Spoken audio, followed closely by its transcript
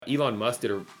Elon Musk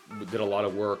did a lot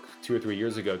of work 2 or 3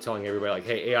 years ago, telling everybody like,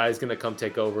 "Hey, AI is going to come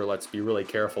take over. Let's be really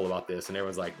careful about this." And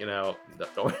everyone's like,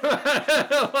 don't.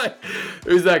 Like,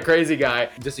 who's that crazy guy?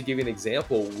 Just to give you an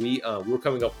example, we were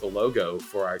coming up with a logo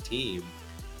for our team,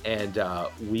 and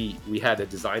we had a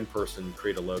design person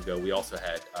create a logo. We also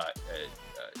had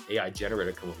a AI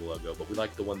generator come up with a logo, but we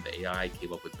liked the one the AI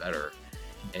came up with better.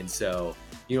 And so,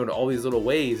 in all these little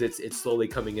ways, it's slowly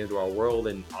coming into our world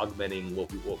and augmenting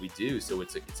what we do. So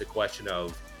it's a question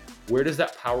of, where does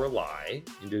that power lie?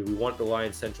 And do we want it to lie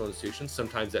in central institutions?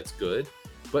 Sometimes that's good,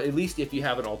 but at least if you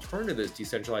have an alternative that's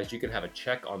decentralized, you can have a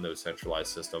check on those centralized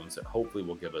systems that hopefully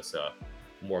will give us a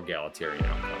more egalitarian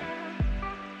outcome.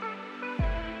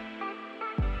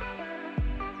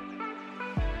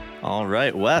 All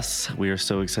right, Wes, we are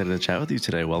so excited to chat with you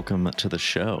today. Welcome to the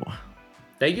show.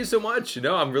 Thank you so much.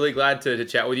 I'm really glad to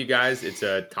chat with you guys. It's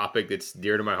a topic that's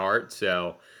dear to my heart.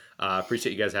 So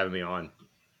appreciate you guys having me on.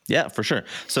 Yeah, for sure.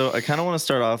 So I kind of want to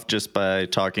start off just by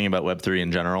talking about Web3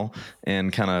 in general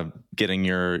and kind of getting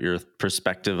your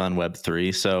perspective on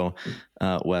Web3. So,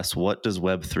 Wes, what does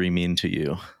Web3 mean to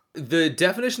you? The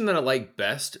definition that I like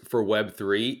best for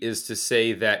Web3 is to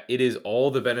say that it is all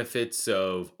the benefits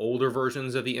of older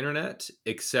versions of the internet,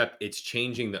 except it's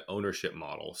changing the ownership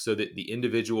model so that the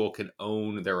individual can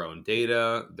own their own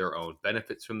data, their own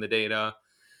benefits from the data.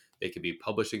 They could be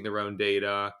publishing their own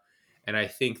data. And I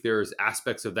think there's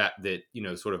aspects of that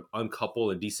sort of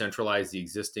uncouple and decentralize the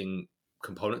existing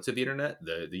components of the internet,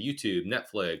 the YouTube,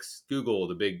 Netflix, Google,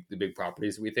 the big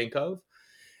properties we think of.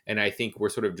 And I think we're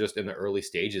sort of just in the early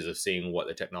stages of seeing what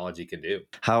the technology can do.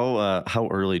 How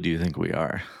early do you think we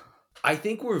are? I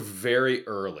think we're very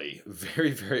early,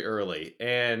 very, very early.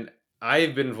 And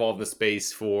I've been involved in the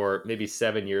space for maybe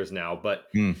 7 years now, but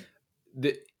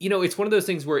it's one of those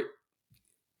things where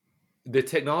the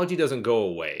technology doesn't go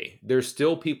away. There's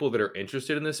still people that are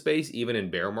interested in this space, even in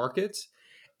bear markets.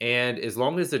 And as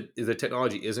long as the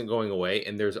technology isn't going away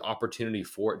and there's opportunity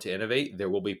for it to innovate, there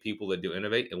will be people that do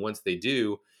innovate. And once they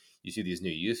do, you see these new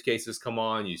use cases come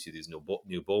on, you see these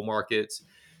new bull markets.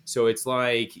 So it's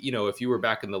like, if you were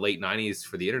back in the late 90s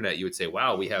for the internet, you would say,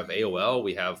 wow, we have AOL,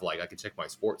 we have I can check my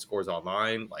sports scores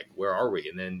online, like, where are we?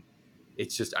 And then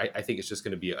it's just, I think it's just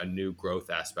going to be a new growth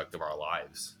aspect of our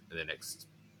lives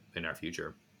in our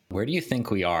future. Where do you think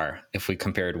we are if we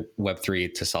compared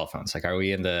Web3 to cell phones? Like, are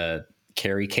we in the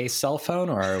carry case cell phone,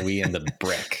 or are we in the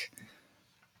brick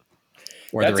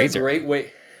or That's the razor? A great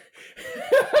way.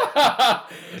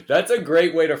 That's a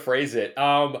great way to phrase it.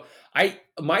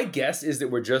 My guess is that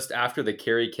we're just after the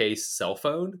carry case cell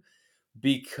phone,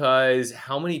 because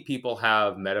how many people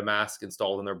have MetaMask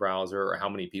installed in their browser, or how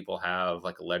many people have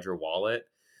like a Ledger wallet?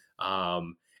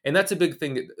 And that's a big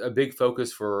thing, a big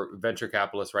focus for venture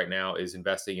capitalists right now is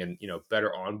investing in,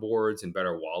 better onboards and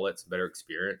better wallets, better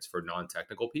experience for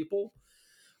non-technical people.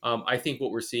 I think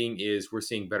what we're seeing is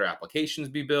better applications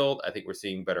be built. I think we're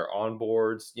seeing better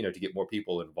onboards, to get more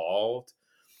people involved.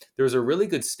 There's a really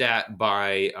good stat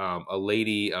by a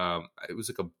lady. It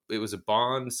was a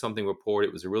bond something report.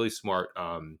 It was a really smart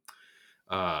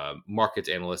markets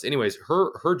analyst. Anyways,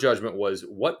 her judgment was,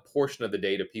 what portion of the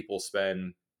day do people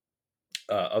spend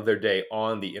of their day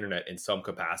on the internet in some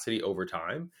capacity over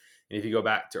time? And if you go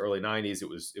back to early 90s, it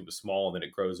was small, and then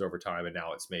it grows over time, and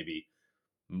now it's maybe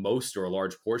most or a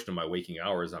large portion of my waking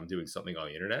hours I'm doing something on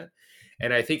the internet.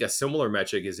 And I think a similar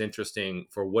metric is interesting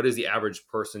for what does the average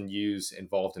person use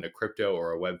involved in a crypto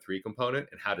or a Web3 component,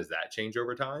 and how does that change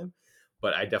over time?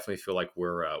 But I definitely feel like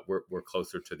we're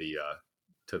closer to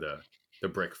the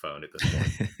brick phone at this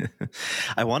point.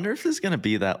 I wonder if there's going to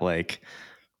be that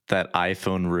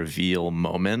iPhone reveal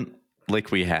moment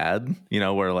like we had,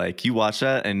 where you watch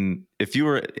that, and if you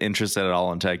were interested at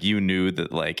all in tech, you knew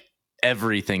that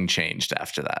everything changed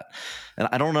after that. And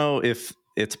I don't know if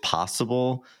it's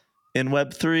possible in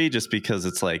Web3, just because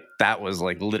it's that was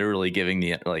literally giving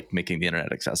making the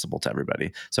internet accessible to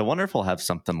everybody. So I wonder if we'll have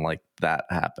something like that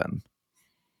happen.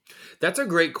 That's a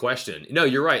great question. No,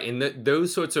 you're right. And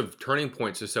those sorts of turning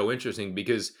points are so interesting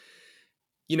because,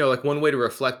 one way to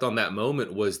reflect on that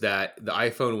moment was that the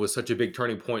iPhone was such a big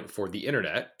turning point for the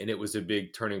internet, and it was a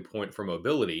big turning point for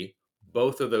mobility.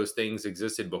 Both of those things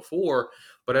existed before,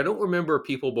 but I don't remember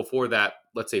people before that,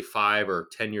 let's say 5 or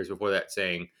 10 years before that,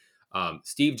 saying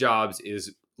Steve Jobs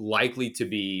is likely to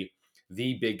be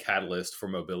the big catalyst for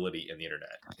mobility in the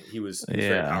internet. He was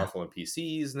very powerful in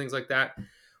PCs and things like that.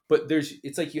 But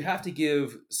it's like you have to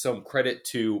give some credit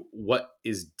to what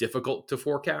is difficult to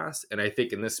forecast. And I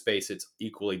think in this space, it's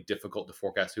equally difficult to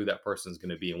forecast who that person is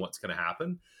going to be and what's going to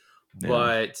happen. Yeah.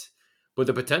 But But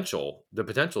the potential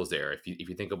is there if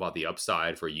you think about the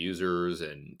upside for users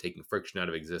and taking friction out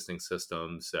of existing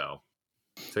systems. So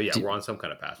yeah, Do, we're on some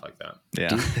kind of path like that.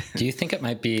 Yeah. do you think it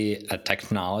might be a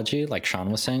technology like Sean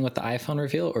was saying with the iPhone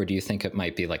reveal, or do you think it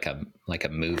might be like a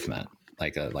movement,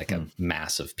 like a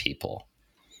mass of people?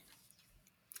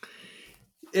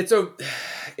 It's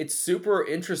super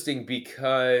interesting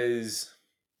because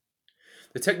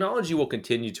the technology will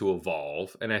continue to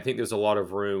evolve, and I think there's a lot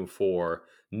of room for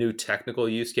new technical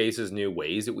use cases, new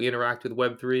ways that we interact with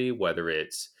Web3, whether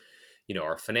it's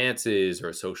our finances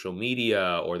or social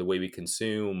media or the way we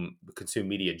consume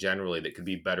media generally that could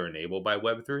be better enabled by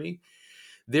Web3.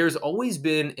 There's always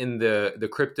been in the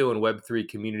crypto and Web3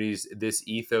 communities this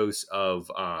ethos of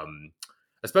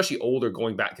especially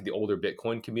going back to the older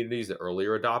Bitcoin communities, the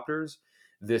earlier adopters,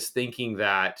 this thinking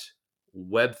that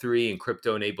Web3 and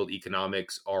crypto enabled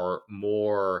economics are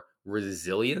more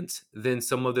resilient than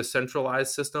some of the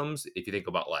centralized systems. If you think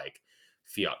about like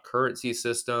fiat currency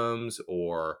systems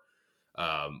or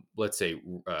let's say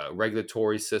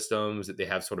regulatory systems, that they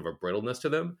have sort of a brittleness to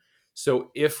them.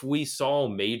 So if we saw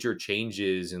major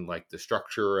changes in like the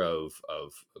structure of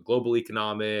global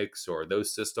economics or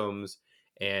those systems,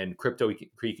 and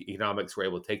economics were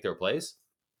able to take their place,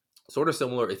 sort of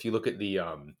similar if you look at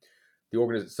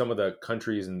some of the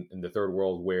countries in the third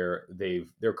world where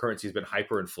their currency has been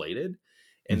hyperinflated,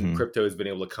 and Hmm. crypto has been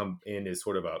able to come in as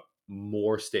sort of a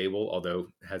more stable, although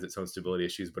it has its own stability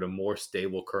issues, but a more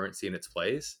stable currency in its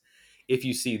place. If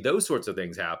you see those sorts of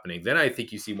things happening, then I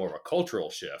think you see more of a cultural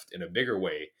shift in a bigger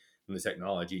way than the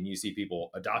technology, and you see people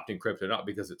adopting crypto not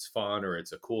because it's fun or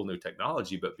it's a cool new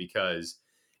technology, but because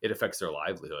it affects their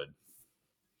livelihood.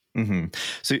 Hmm.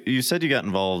 So you said you got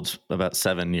involved about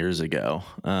 7 years ago.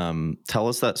 Tell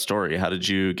us that story. How did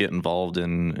you get involved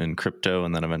in crypto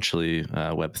and then eventually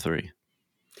Web3?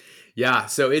 Yeah,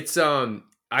 so it's such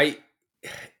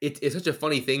a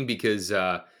funny thing because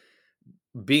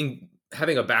being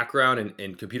having a background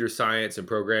in computer science and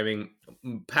programming,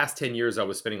 past 10 years I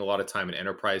was spending a lot of time in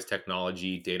enterprise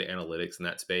technology, data analytics in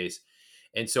that space.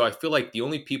 And so I feel like the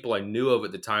only people I knew of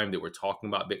at the time that were talking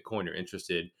about Bitcoin or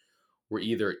interested were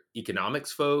either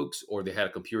economics folks or they had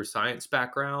a computer science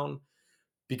background,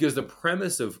 because the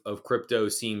premise of crypto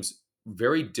seems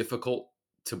very difficult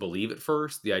to believe at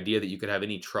first. The idea that you could have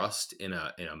any trust in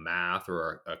a math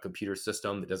or a computer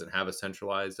system that doesn't have a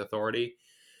centralized authority.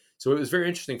 So it was very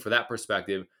interesting for that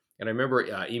perspective. And I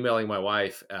remember emailing my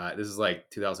wife. This is like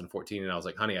 2014, and I was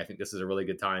like, "Honey, I think this is a really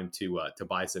good time to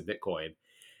buy some Bitcoin."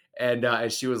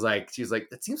 And she was like,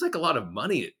 "That seems like a lot of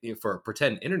money for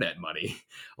pretend internet money,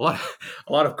 a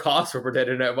lot of costs for pretend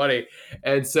internet money."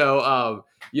 And so I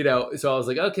was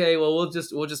like, "Okay, well,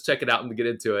 we'll just check it out and get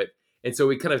into it." And so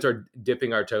we kind of started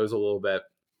dipping our toes a little bit,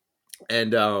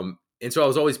 and so I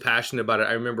was always passionate about it.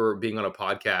 I remember being on a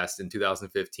podcast in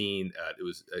 2015. It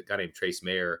was a guy named Trace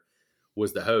Mayer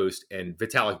was the host, and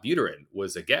Vitalik Buterin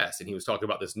was a guest, and he was talking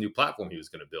about this new platform he was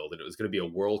going to build, and it was going to be a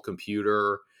world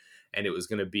computer, and it was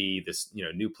going to be this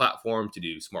new platform to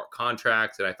do smart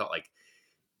contracts. And I thought, like,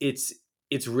 it's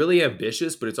really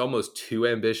ambitious, but it's almost too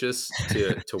ambitious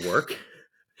to work.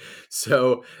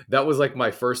 So that was like my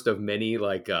first of many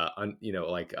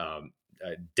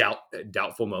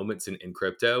doubtful moments in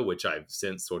crypto, which I've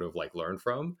since sort of like learned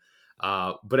from.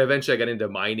 But eventually I got into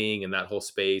mining and that whole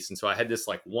space. And so I had this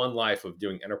like one life of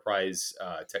doing enterprise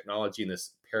technology in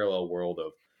this parallel world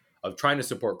of trying to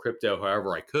support crypto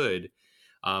however I could,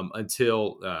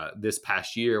 until this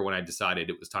past year when I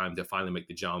decided it was time to finally make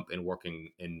the jump and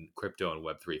working in crypto and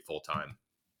Web3 full time.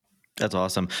 That's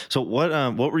awesome. So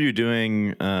what were you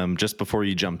doing just before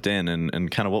you jumped in,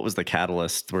 and kind of what was the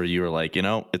catalyst where you were like,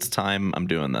 it's time, I'm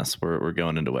doing this. We're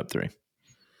going into Web3.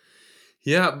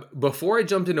 Yeah, before I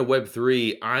jumped into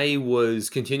Web3, I was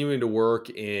continuing to work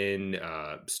in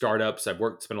startups. Spent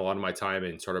a lot of my time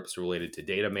in startups related to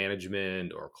data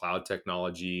management or cloud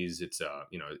technologies. It's a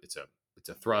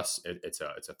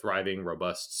thriving,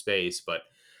 robust space. But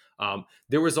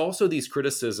there was also these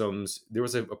criticisms. There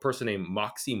was a person named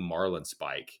Moxie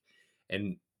Marlinspike,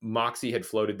 and Moxie had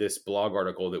floated this blog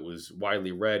article that was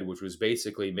widely read, which was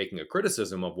basically making a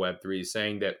criticism of Web3,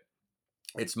 saying that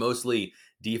it's mostly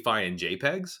DeFi and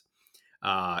JPEGs.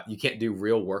 You can't do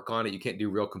real work on it. You can't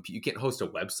do real compute. You can't host a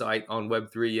website on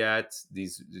Web3 yet.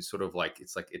 These sort of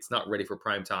it's not ready for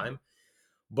prime time.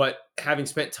 But having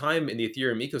spent time in the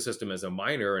Ethereum ecosystem as a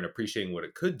miner and appreciating what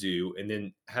it could do, and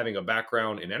then having a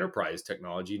background in enterprise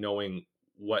technology, knowing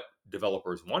what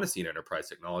developers want to see in enterprise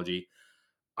technology,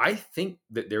 I think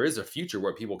that there is a future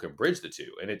where people can bridge the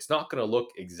two. And it's not going to look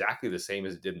exactly the same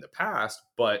as it did in the past,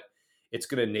 but it's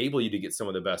going to enable you to get some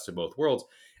of the best of both worlds.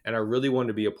 And I really wanted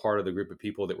to be a part of the group of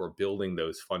people that were building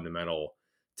those fundamental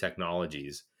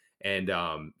technologies. And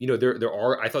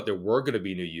I thought there were going to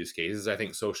be new use cases. I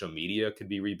think social media could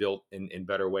be rebuilt in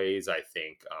better ways. I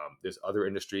think there's other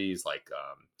industries like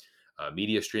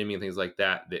media streaming and things like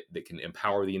that can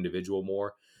empower the individual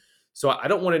more. So I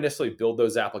don't want to necessarily build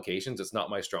those applications. It's not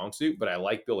my strong suit, but I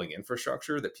like building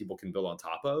infrastructure that people can build on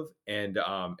top of. And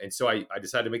so I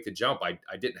decided to make the jump. I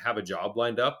didn't have a job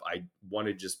lined up. I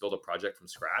wanted to just build a project from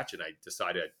scratch, and I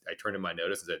decided I turned in my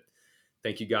notice and said,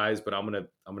 "Thank you guys, but I'm gonna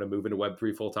move into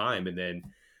Web3 full time." And then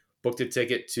booked a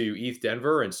ticket to ETH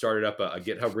Denver and started up a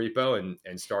GitHub repo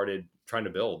and started trying to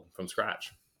build from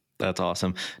scratch. That's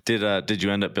awesome. Did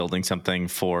you end up building something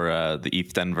for the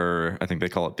ETH Denver? I think they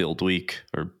call it Build Week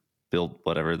or Build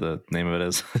whatever the name of it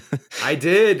is. I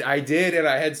did, and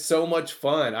I had so much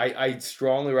fun. I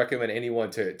strongly recommend anyone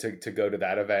to go to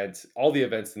that event. All the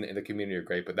events in the community are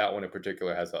great, but that one in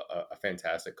particular has a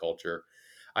fantastic culture.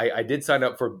 I did sign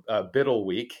up for Biddle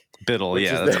Week. Biddle,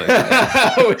 yeah,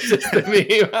 that's what which is the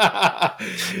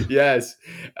meme. Yes,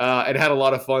 and had a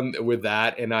lot of fun with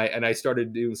that. And I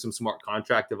started doing some smart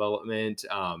contract development.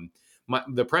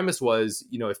 The premise was,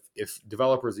 if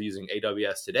developers are using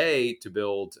AWS today to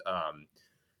build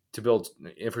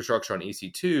infrastructure on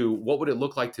EC2, what would it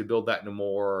look like to build that in a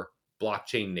more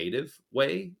blockchain native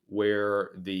way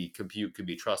where the compute could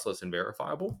be trustless and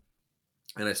verifiable?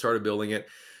 And I started building it.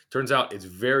 Turns out it's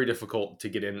very difficult to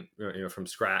get in from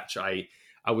scratch. I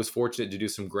was fortunate to do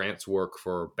some grants work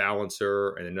for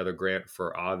Balancer and another grant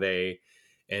for Aave,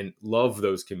 and love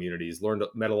those communities.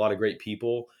 Met a lot of great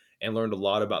people and learned a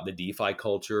lot about the DeFi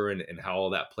culture and how all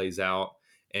that plays out.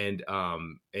 And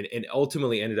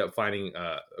ultimately ended up finding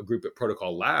a group at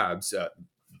Protocol Labs,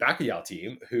 Bacalhau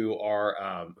team, who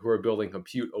are building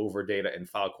compute over data in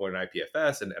Filecoin and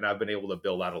IPFS, and I've been able to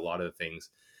build out a lot of the things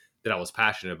that I was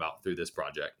passionate about through this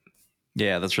project.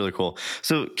 Yeah, that's really cool.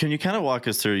 So can you kind of walk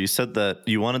us through, you said that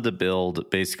you wanted to build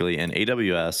basically an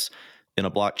AWS in a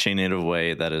blockchain native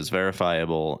way that is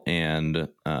verifiable and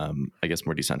I guess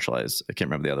more decentralized. I can't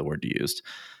remember the other word you used.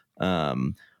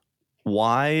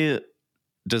 Why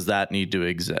does that need to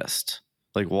exist?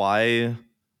 Like, why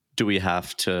do we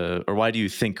have to, or why do you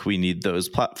think we need those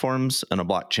platforms in a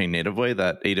blockchain native way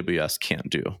that AWS can't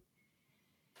do?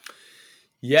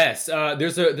 Yes,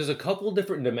 there's a couple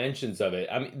different dimensions of it.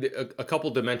 I mean, a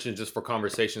couple dimensions just for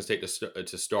conversation's sake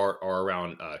to start are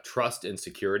around trust and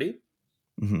security.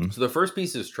 Mm-hmm. So the first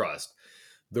piece is trust.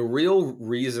 The real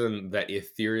reason that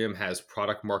Ethereum has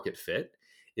product market fit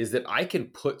is that I can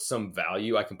put some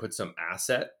value, I can put some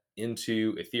asset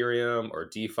into Ethereum or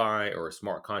DeFi or a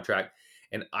smart contract,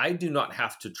 and I do not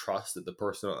have to trust that the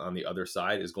person on the other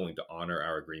side is going to honor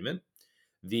our agreement.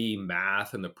 The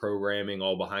math and the programming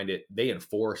all behind it, they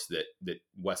enforce that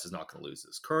Wes is not going to lose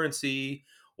this currency,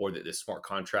 or that this smart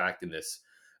contract and this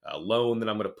loan that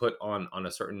I'm going to put on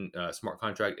a certain smart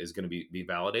contract is going to be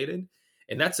validated.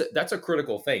 And that's a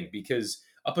critical thing, because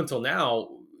up until now,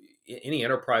 any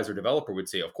enterprise or developer would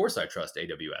say, of course I trust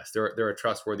AWS. They're a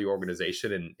trustworthy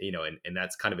organization, and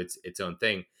that's kind of its own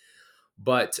thing.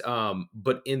 But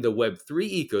in the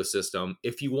Web3 ecosystem,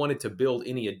 if you wanted to build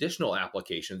any additional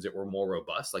applications that were more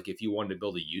robust, like if you wanted to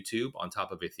build a YouTube on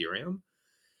top of Ethereum,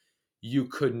 you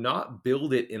could not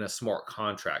build it in a smart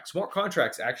contract. Smart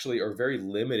contracts actually are very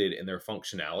limited in their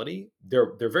functionality.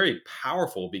 They're very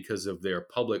powerful because of their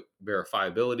public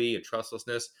verifiability and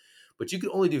trustlessness, but you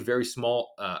could only do very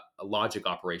small logic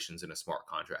operations in a smart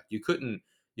contract. You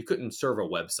couldn't serve a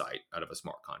website out of a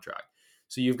smart contract.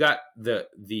 So you've got the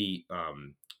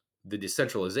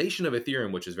decentralization of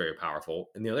Ethereum, which is very powerful.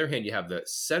 On the other hand, you have the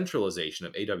centralization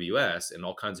of AWS and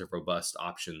all kinds of robust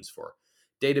options for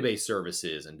database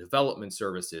services and development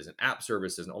services and app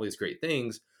services and all these great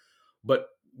things. But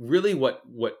really what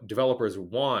developers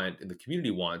want and the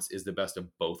community wants is the best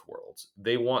of both worlds.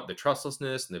 They want the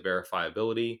trustlessness and the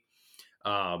verifiability.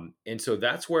 And so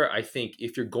that's where I think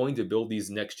if you're going to build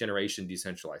these next generation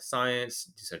decentralized science,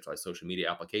 decentralized social media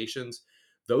applications,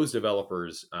 those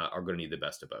developers are going to need the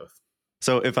best of both.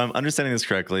 So if I'm understanding this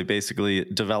correctly, basically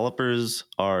developers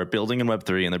are building in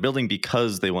Web3 and they're building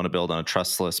because they want to build on a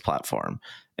trustless platform,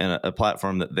 and a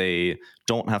platform that they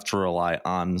don't have to rely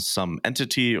on some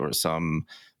entity or some,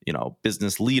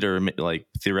 business leader, like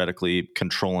theoretically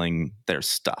controlling their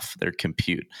stuff, their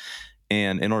compute.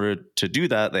 And in order to do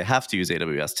that, they have to use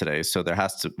AWS today. So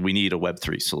we need a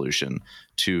Web3 solution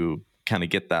to kind of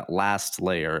get that last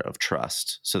layer of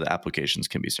trust so the applications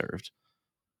can be served.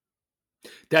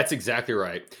 That's exactly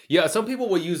right. Yeah, some people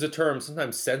will use the term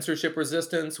sometimes censorship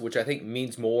resistance, which I think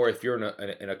means more if you're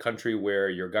in a country where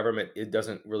your government it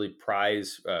doesn't really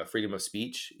prize freedom of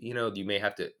speech. You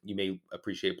may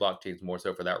appreciate blockchains more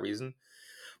so for that reason.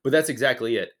 But that's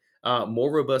exactly it.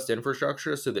 More robust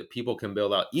infrastructure so that people can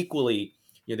build out equally.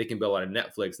 They can build out a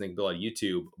Netflix and they can build out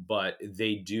YouTube, but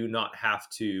they do not have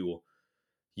to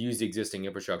use the existing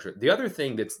infrastructure. The other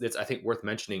thing that's I think worth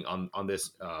mentioning on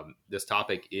this this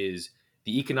topic is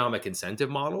the economic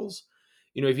incentive models.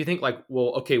 If you think like,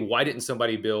 well, okay, why didn't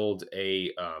somebody build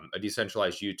a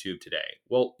decentralized YouTube today?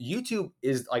 Well, YouTube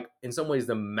is like in some ways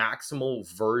the maximal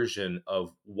version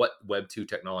of what Web 2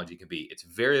 technology can be. It's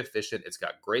very efficient. It's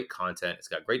got great content. It's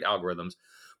got great algorithms,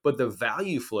 but the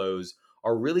value flows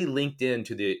are really linked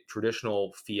into the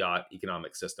traditional fiat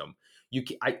economic system.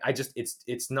 I just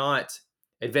it's not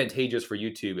advantageous for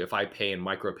YouTube if I pay in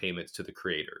micropayments to the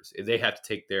creators. They have to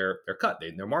take their cut,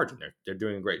 their margin. They're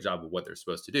doing a great job of what they're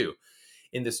supposed to do.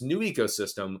 In this new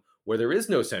ecosystem where there is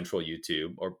no central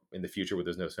YouTube, or in the future where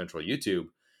there's no central YouTube,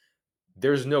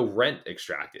 there's no rent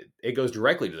extracted. It goes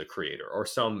directly to the creator or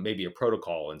some maybe a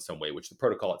protocol in some way, which the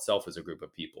protocol itself is a group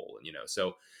of people.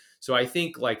 So I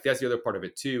think like that's the other part of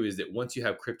it too, is that once you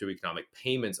have crypto economic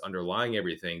payments underlying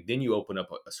everything, then you open up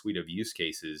a suite of use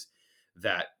cases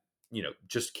that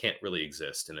just can't really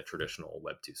exist in a traditional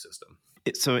Web 2 system.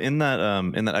 So in that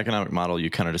economic model you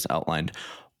kind of just outlined,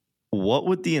 what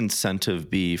would the incentive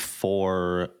be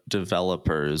for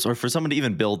developers or for someone to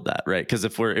even build that, right? Because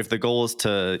if the goal is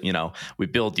to, we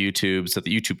build YouTube so that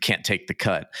YouTube can't take the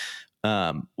cut,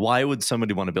 why would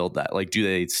somebody want to build that? Like, do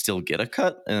they still get a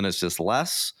cut and it's just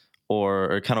less?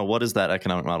 Or kind of what does that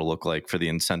economic model look like for the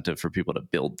incentive for people to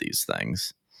build these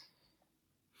things?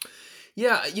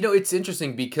 Yeah, it's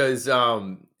interesting because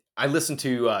I listen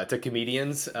to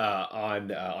comedians on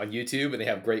YouTube, and they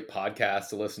have great podcasts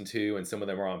to listen to, and some of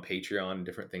them are on Patreon and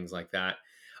different things like that.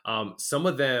 Some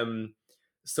of them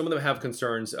have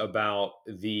concerns about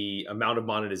the amount of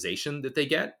monetization that they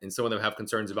get, and some of them have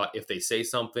concerns about if they say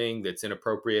something that's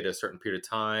inappropriate at a certain period of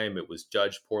time, it was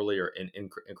judged poorly or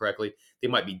incorrectly, they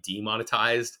might be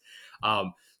demonetized.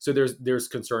 So there's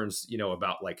concerns,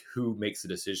 about like who makes the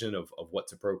decision of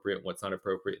what's appropriate, what's not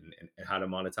appropriate, and how to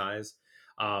monetize.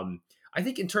 I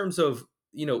think in terms of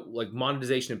like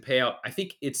monetization and payout, I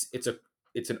think it's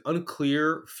an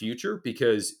unclear future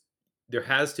because there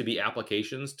has to be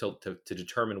applications to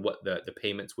determine what the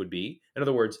payments would be. In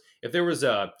other words, if there was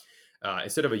a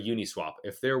instead of a Uniswap,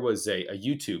 if there was a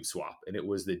YouTube swap and it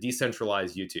was the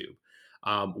decentralized YouTube,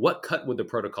 what cut would the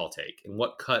protocol take and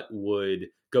what cut would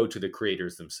go to the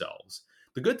creators themselves?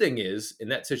 The good thing is in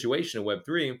that situation in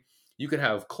Web3, you could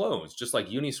have clones, just like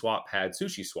Uniswap had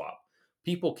SushiSwap.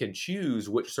 People can choose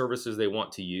which services they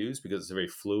want to use because it's a very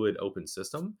fluid, open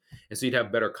system, and so you'd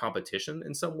have better competition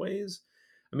in some ways.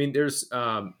 I mean, there's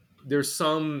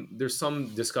some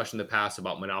discussion in the past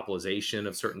about monopolization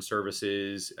of certain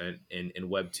services and in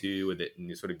Web 2, that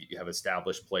you have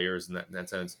established players in that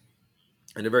sense.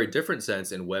 In a very different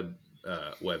sense in Web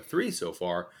 3 so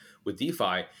far with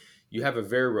DeFi, you have a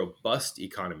very robust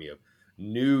economy of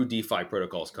new DeFi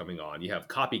protocols coming on. You have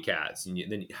copycats, and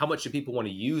then how much do people want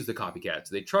to use the copycats?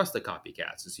 Do they trust the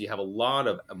copycats? And so you have a lot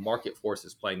of market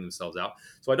forces playing themselves out.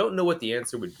 So I don't know what the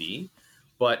answer would be,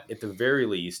 but at the very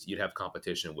least, you'd have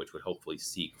competition, which would hopefully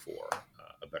seek for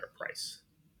a better price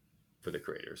for the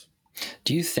creators.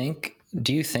 Do you think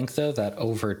though that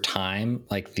over time,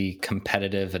 like the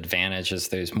competitive advantage as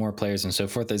there's more players and so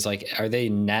forth, is like, are they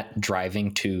net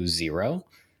driving to zero?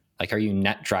 Like, are you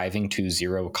net driving to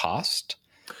zero cost?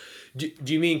 Do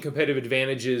you mean competitive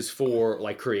advantages for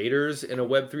like creators in a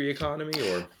Web3 economy,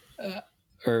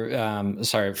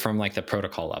 sorry, from like the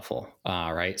protocol level,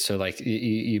 right? So like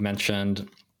you mentioned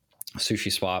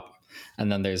SushiSwap,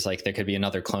 and then there's like there could be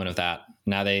another clone of that.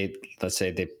 Now let's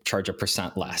say they charge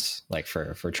 1% less, like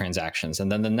for transactions,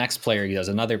 and then the next player does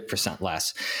another %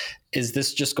 less. Is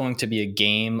this just going to be a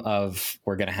game of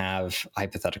we're going to have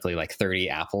hypothetically like 30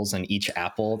 apples, and each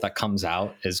apple that comes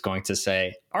out is going to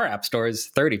say our app store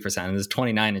is 30% and it's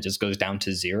 29, it just goes down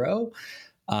to zero?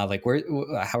 Like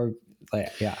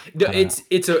yeah,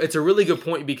 it's a really good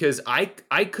point, because I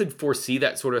could foresee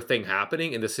that sort of thing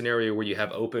happening in the scenario where you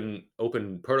have open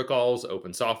protocols,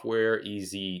 open software,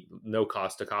 easy, no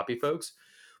cost to copy folks.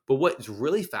 But what's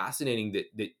really fascinating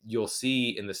that you'll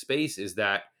see in the space is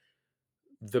that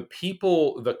the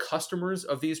customers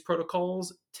of these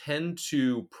protocols tend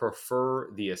to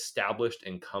prefer the established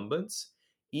incumbents,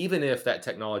 even if that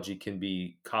technology can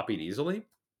be copied easily.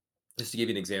 Just to give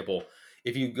you an example,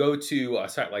 if you go to a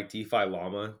site like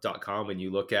DeFiLlama.com and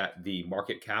you look at the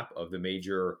market cap of the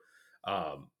major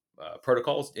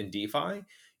protocols in DeFi,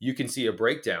 you can see a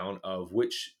breakdown of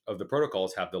which of the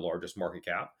protocols have the largest market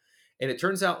cap. And it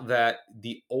turns out that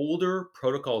the older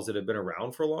protocols that have been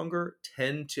around for longer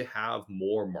tend to have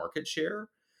more market share.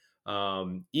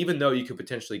 Even though you could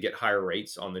potentially get higher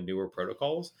rates on the newer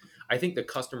protocols, I think the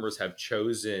customers have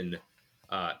chosen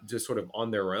just sort of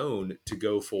on their own to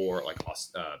go for like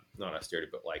not austerity,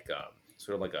 but like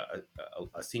sort of like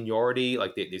a seniority.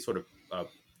 Like they sort of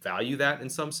value that in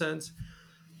some sense.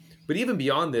 But even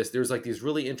beyond this, there's like these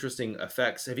really interesting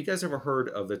effects. Have you guys ever heard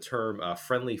of the term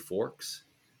friendly forks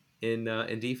in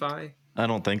DeFi? I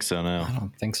don't think so. No. I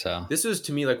don't think so. This is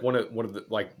to me like one of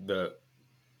the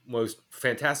most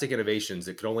fantastic innovations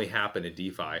that could only happen in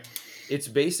DeFi. It's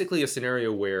basically a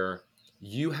scenario where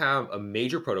you have a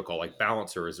major protocol, like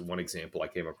Balancer is one example I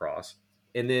came across.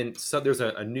 And then there's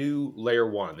a new layer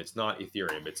one that's not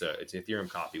Ethereum. It's an Ethereum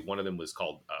copy. One of them was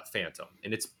called Phantom.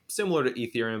 And it's similar to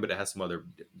Ethereum, but it has some other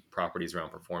properties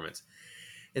around performance.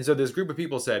 And so this group of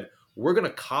people said, we're going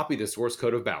to copy the source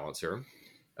code of Balancer,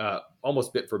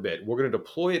 almost bit for bit. We're going to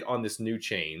deploy it on this new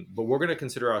chain, but we're going to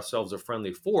consider ourselves a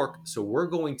friendly fork. So we're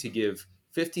going to give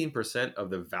 15% of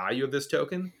the value of this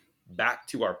token back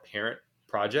to our parent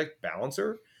project,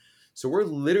 Balancer. So we're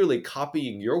literally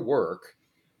copying your work,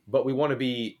 but we want to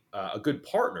be a good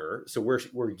partner. So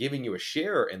we're giving you a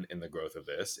share in the growth of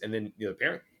this. And then the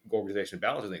parent organization,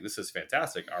 Balancer, think this is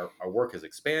fantastic. Our work is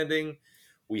expanding.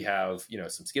 We have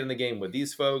some skin in the game with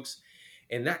these folks.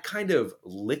 And that kind of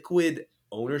liquid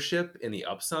ownership in the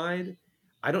upside,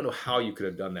 I don't know how you could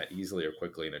have done that easily or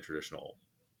quickly in a traditional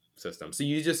system. So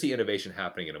you just see innovation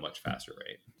happening at a much faster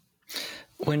rate.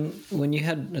 When you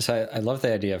had, so I love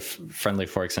the idea of friendly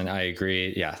forks, and I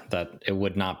agree, that it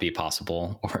would not be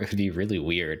possible, or it would be really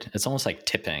weird. It's almost like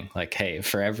tipping. Like, hey,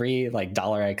 for every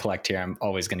dollar I collect here, I'm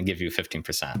always going to give you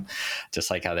 15%. Just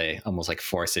like how they almost like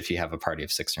force if you have a party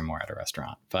of 6 or more at a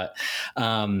restaurant. But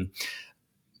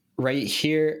right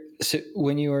here, so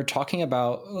when you were talking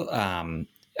about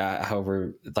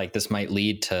however, this might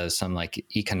lead to some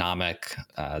economic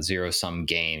zero-sum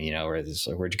game, where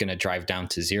we're going to drive down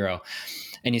to zero.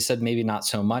 And you said maybe not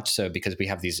so much so because we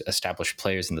have these established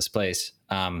players in this place.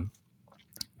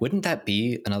 Wouldn't that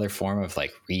be another form of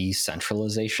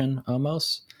re-centralization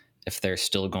almost, if they're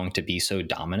still going to be so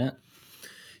dominant?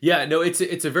 Yeah, no, it's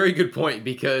a very good point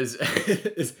because,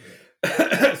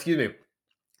 excuse me,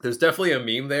 there's definitely a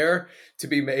meme there to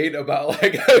be made about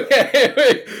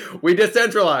okay, we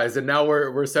decentralized and now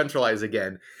we're centralized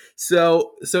again.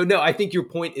 So no, I think your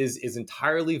point is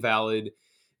entirely valid.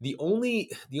 The only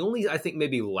I think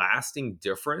maybe lasting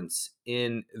difference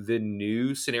in the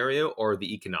new scenario are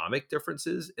the economic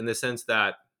differences, in the sense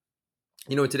that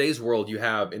in today's world you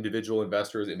have individual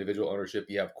investors, individual ownership,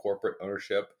 you have corporate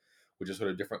ownership, which is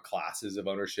sort of different classes of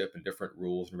ownership and different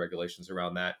rules and regulations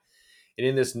around that. And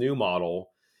in this new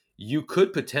model, you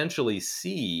could potentially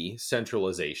see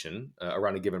centralization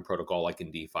around a given protocol, like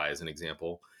in DeFi as an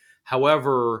example.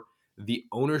 However, the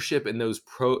ownership in those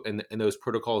those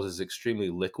protocols is extremely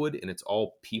liquid, and it's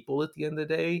all people at the end of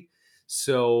the day.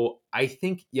 So I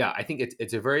think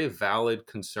it's a very valid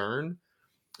concern.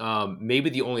 Maybe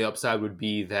the only upside would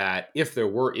be that if there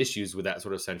were issues with that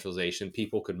sort of centralization,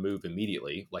 people could move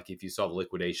immediately. Like if you saw the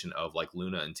liquidation of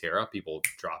Luna and Terra, people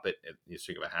drop it at the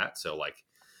string of a hat. So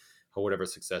or whatever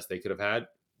success they could have had,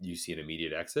 you see an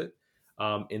immediate exit.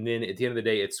 And then at the end of the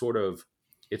day, it's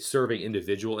serving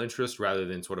individual interest rather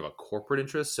than sort of a corporate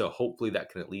interest. So hopefully that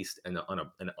can at least,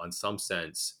 on some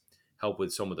sense, help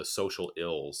with some of the social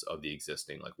ills of the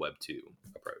existing Web 2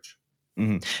 approach.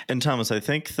 Mm-hmm. And Thomas, I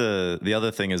think the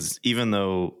other thing is, even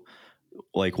though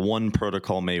one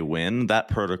protocol may win, that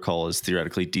protocol is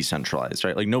theoretically decentralized,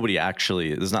 right? Nobody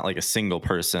actually, there's not a single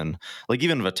person,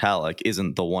 even Vitalik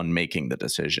isn't the one making the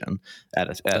decision at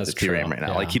Ethereum right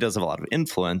now. Yeah. He does have a lot of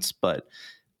influence, but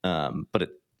it,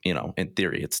 in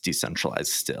theory, it's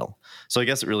decentralized still. So I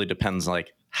guess it really depends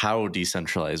how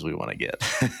decentralized we want to get.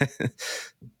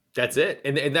 That's it.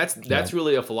 And that's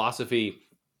really a philosophy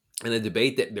and a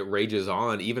debate that rages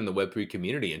on even the Web3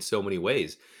 community in so many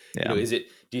ways. Yeah. Is it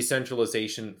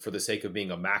decentralization for the sake of being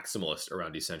a maximalist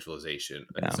around decentralization?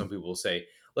 And some people will say,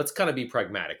 let's kind of be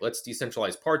pragmatic. Let's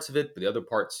decentralize parts of it, but the other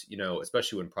parts,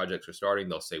 especially when projects are starting,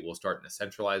 they'll say, we'll start in a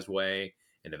centralized way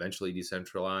and eventually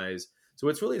decentralize. So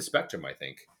it's really a spectrum, I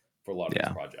think, for a lot of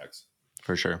these projects.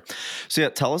 For sure. So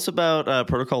tell us about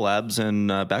Protocol Labs and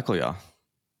Backlyaw.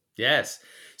 Yes.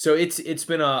 So it's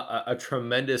been a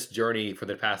tremendous journey for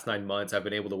the past 9 months. I've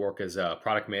been able to work as a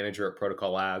product manager at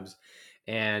Protocol Labs,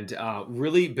 and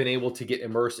really been able to get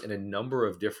immersed in a number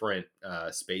of different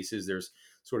spaces. There's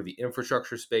sort of the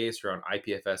infrastructure space around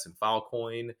IPFS and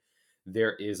Filecoin.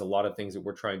 There is a lot of things that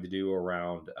we're trying to do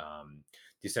around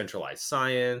decentralized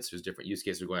science. There's different use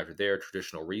cases we're going after there,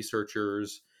 traditional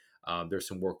researchers. There's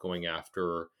some work going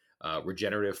after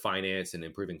regenerative finance and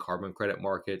improving carbon credit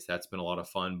markets. That's been a lot of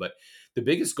fun. But the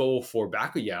biggest goal for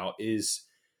Bakuya is,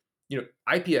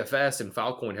 IPFS and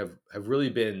Filecoin have really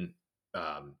been,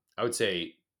 I would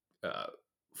say, uh,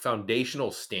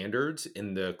 foundational standards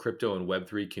in the crypto and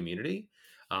Web3 community.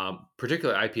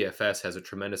 Particularly, IPFS has a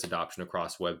tremendous adoption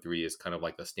across Web3 as kind of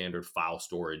like the standard file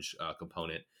storage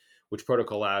component, which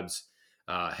Protocol Labs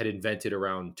had invented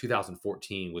around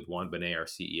 2014 with Juan Benet, our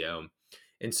CEO.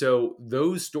 And so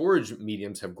those storage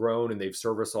mediums have grown and they've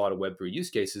serviced a lot of Web3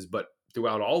 use cases. But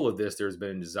throughout all of this, there's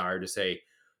been a desire to say,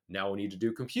 now we need to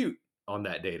do compute on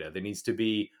that data. There needs to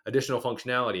be additional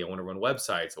functionality. I want to run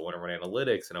websites. I want to run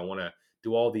analytics. And I want to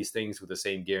do all these things with the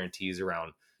same guarantees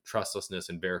around trustlessness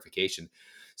and verification.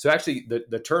 So actually,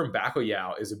 the term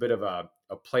Bakuya is a bit of a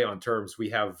play on terms. We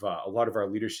have a lot of our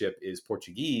leadership is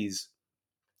Portuguese.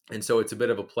 And so it's a bit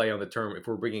of a play on the term. If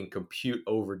we're bringing compute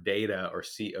over data, or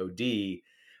COD,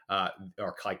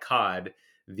 or like COD,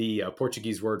 the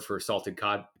Portuguese word for salted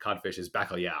codfish is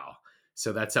bacalhau.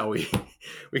 So that's how we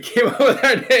came up with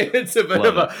our name. It's a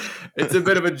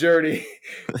bit of a journey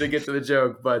to get to the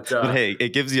joke, but hey,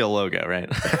 it gives you a logo, right?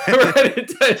 Right,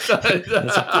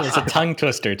 It's a tongue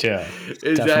twister too.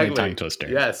 Exactly. Definitely a tongue twister.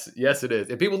 Yes, it is,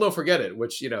 and people don't forget it,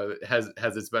 which has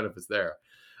its benefits there.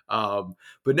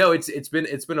 But no, it's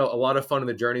been a lot of fun in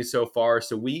the journey so far.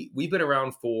 So we've been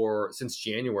around since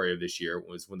January of this year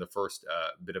was when the first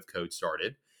bit of code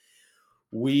started.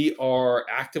 We are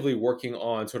actively working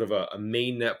on sort of a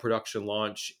mainnet production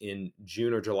launch in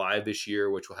June or July of this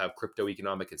year, which will have crypto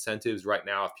economic incentives. Right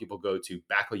now, if people go to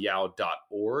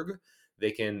backayao.org,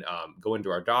 they can go into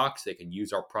our docs. They can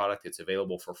use our product. It's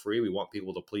available for free. We want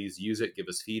people to please use it, give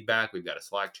us feedback. We've got a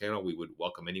Slack channel. We would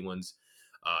welcome anyone's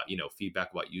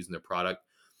feedback about using the product.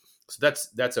 So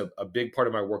that's a big part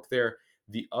of my work there.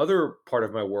 The other part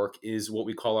of my work is what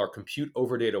we call our Compute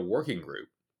Over Data Working Group.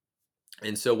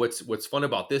 And so what's fun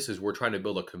about this is we're trying to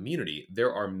build a community.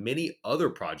 There are many other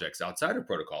projects outside of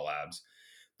Protocol Labs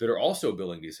that are also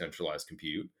building decentralized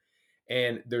compute.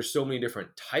 And there's so many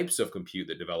different types of compute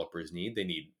that developers need. They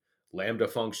need Lambda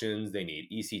functions. They need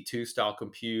EC2 style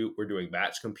compute. We're doing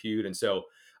batch compute. And so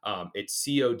it's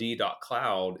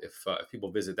cod.cloud. If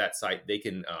people visit that site, they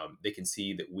can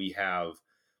see that we have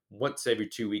once every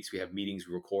 2 weeks, we have meetings,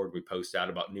 we record, we post out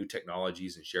about new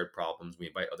technologies and shared problems. We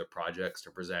invite other projects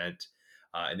to present.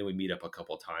 And then we meet up a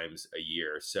couple of times a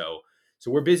year. So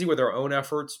we're busy with our own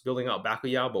efforts building out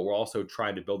Bakuya, but we're also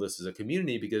trying to build this as a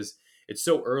community because it's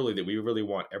so early that we really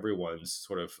want everyone's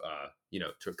sort of,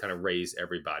 to kind of raise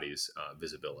everybody's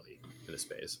visibility in the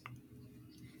space.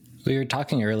 We were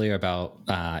talking earlier about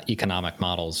economic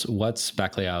models. What's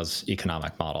Bakuya's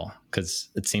economic model? Because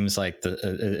it seems like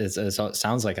it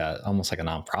sounds like almost like a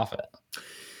nonprofit.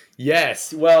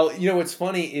 Yes. Well, what's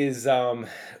funny is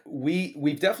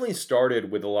we've definitely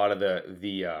started with a lot of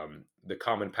the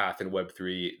common path in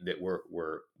Web3 that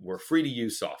we're free to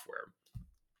use software,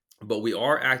 but we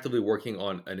are actively working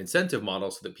on an incentive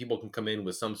model so that people can come in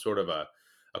with some sort of a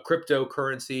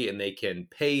cryptocurrency and they can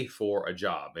pay for a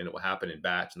job, and it will happen in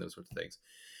batch and those sorts of things.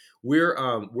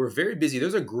 We're very busy.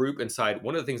 There's a group inside.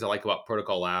 One of the things I like about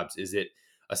Protocol Labs is that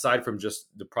aside from just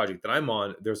the project that I'm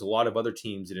on, there's a lot of other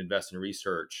teams that invest in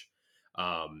research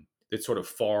that's sort of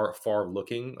far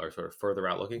looking or sort of further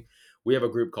out looking. We have a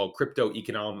group called Crypto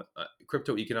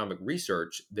Economic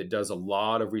Research that does a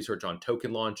lot of research on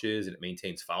token launches, and it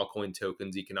maintains Filecoin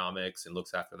tokens economics and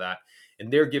looks after that.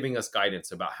 And they're giving us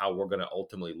guidance about how we're going to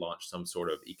ultimately launch some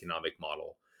sort of economic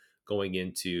model going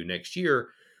into next year.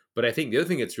 But I think the other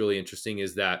thing that's really interesting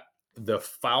is that the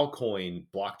Filecoin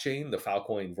blockchain, the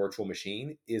Filecoin virtual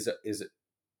machine, is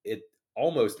it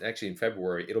almost actually in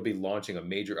February, it'll be launching a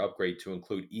major upgrade to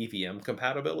include EVM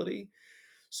compatibility.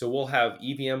 So we'll have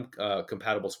EVM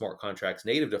compatible smart contracts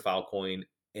native to Filecoin.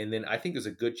 And then I think there's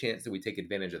a good chance that we take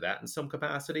advantage of that in some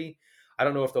capacity. I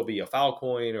don't know if there'll be a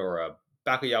Filecoin or a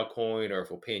Bakuya coin or if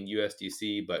we'll pay in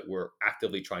USDC, but we're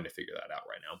actively trying to figure that out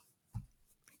right now.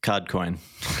 COD coin.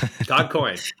 COD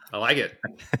coin. I like it.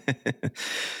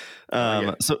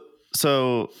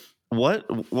 So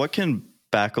what can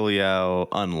Bakuya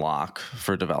unlock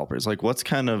for developers? Like, what's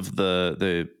kind of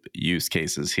the use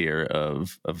cases here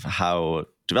of how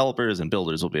developers and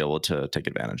builders will be able to take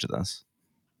advantage of this?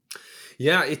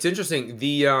 Yeah, it's interesting.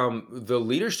 The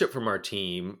leadership from our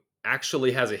team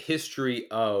actually has a history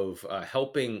of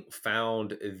helping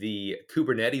found the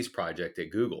Kubernetes project at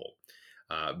Google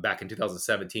back in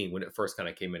 2017 when it first kind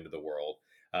of came into the world.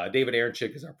 David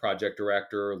Aronchick is our project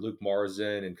director. Luke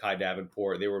Marsden and Kai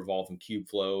Davenport, they were involved in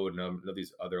Kubeflow and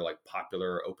these other like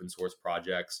popular open source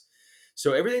projects.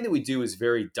 So everything that we do is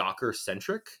very Docker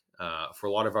centric for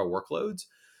a lot of our workloads.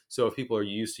 So if people are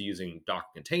used to using Docker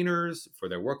containers for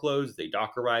their workloads, they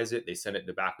Dockerize it, they send it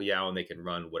to Bakuyow, and they can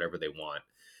run whatever they want.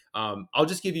 I'll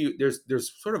just give you,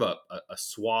 there's sort of a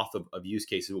swath of use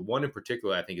cases. One in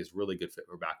particular I think is really good fit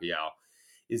for Bakuyow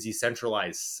is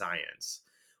decentralized science,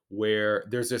 where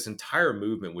there's this entire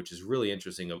movement, which is really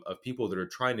interesting, of people that are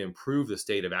trying to improve the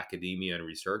state of academia and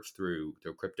research through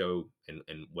crypto and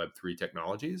Web3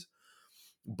 technologies.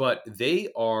 But they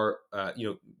are,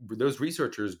 those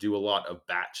researchers do a lot of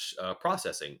batch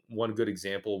processing. One good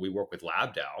example, we work with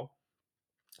LabDAO.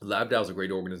 LabDAO is a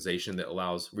great organization that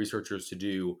allows researchers to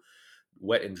do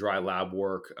wet and dry lab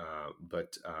work,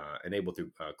 but enabled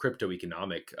through crypto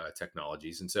economic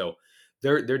technologies. And so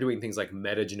they're doing things like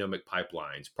metagenomic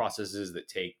pipelines, processes that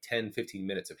take 10, 15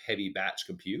 minutes of heavy batch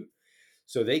compute.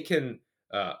 So they can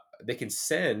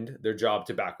send their job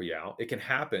to Bakuyow. It can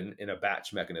happen in a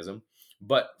batch mechanism.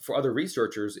 But for other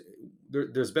researchers,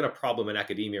 there's been a problem in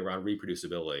academia around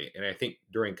reproducibility. And I think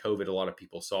during COVID, a lot of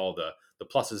people saw the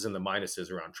pluses and the minuses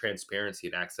around transparency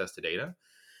and access to data.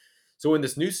 So in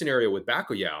this new scenario with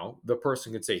Bakuyow, the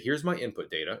person could say, here's my input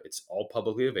data. It's all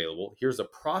publicly available. Here's the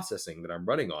processing that I'm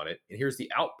running on it. And here's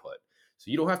the output.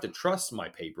 So you don't have to trust my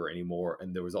paper anymore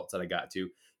and the results that I got to.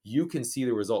 You can see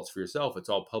the results for yourself. It's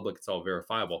all public. It's all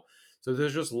verifiable. So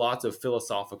there's just lots of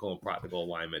philosophical and practical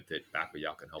alignment that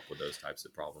Bakuyow can help with those types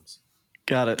of problems.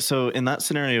 Got it. So in that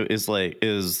scenario,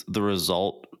 is the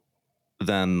result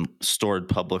then stored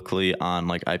publicly on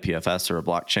like IPFS or a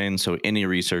blockchain, so any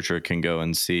researcher can go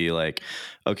and see like,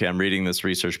 okay, I'm reading this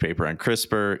research paper on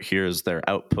CRISPR, here's their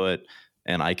output,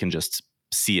 and I can just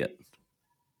see it?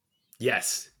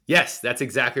 Yes, that's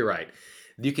exactly right.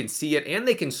 You can see it, and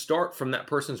they can start from that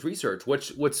person's research.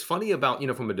 What's funny about,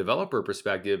 from a developer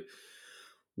perspective,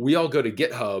 we all go to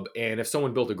GitHub, and if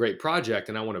someone built a great project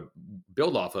and I want to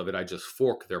build off of it, I just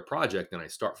fork their project and I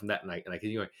start from that, and I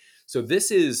continue. So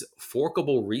this is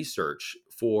forkable research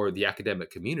for the academic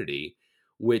community,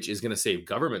 which is going to save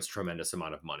governments tremendous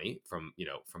amount of money from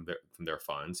their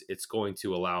funds. It's going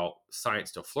to allow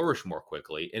science to flourish more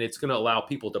quickly, and it's going to allow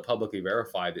people to publicly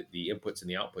verify that the inputs and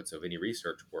the outputs of any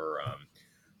research were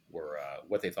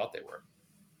what they thought they were.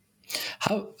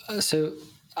 How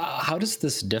does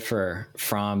this differ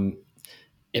from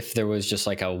if there was just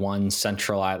like a one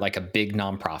centralized, like a big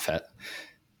nonprofit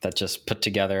that just put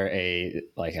together a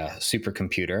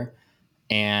supercomputer,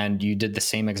 and you did the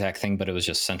same exact thing, but it was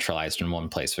just centralized in one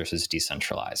place versus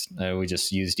decentralized? We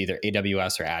just used either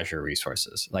AWS or Azure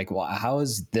resources. Like, how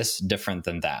is this different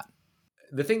than that?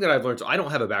 The thing that I've learned, so I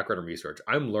don't have a background in research.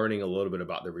 I'm learning a little bit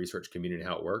about the research community and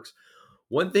how it works.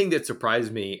 One thing that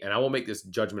surprised me, and I won't make this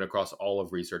judgment across all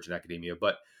of research and academia,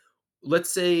 but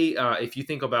let's say if you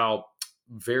think about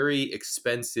very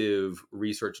expensive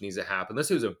research needs to happen. Let's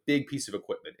say it was a big piece of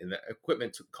equipment, and the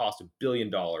equipment cost $1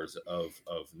 billion of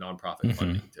nonprofit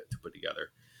funding to put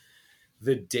together.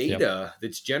 The data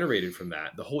that's generated from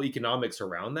that, the whole economics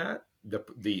around that,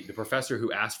 the professor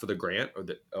who asked for the grant or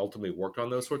that ultimately worked on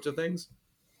those sorts of things,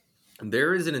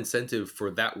 there is an incentive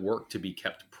for that work to be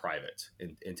kept private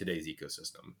in today's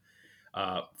ecosystem.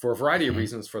 For a variety of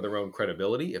reasons, for their own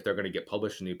credibility. If they're going to get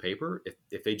published a new paper,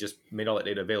 if they just made all that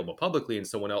data available publicly and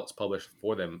someone else published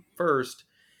for them first,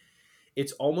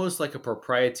 it's almost like a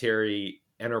proprietary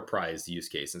enterprise use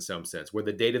case in some sense, where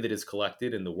the data that is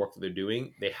collected and the work that they're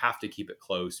doing, they have to keep it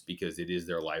close because it is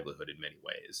their livelihood in many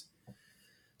ways.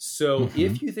 So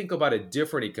if you think about a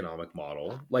different economic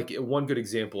model, like one good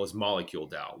example is Molecule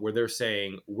DAO, where they're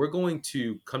saying, we're going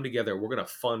to come together, we're going to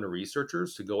fund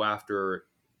researchers to go after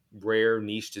rare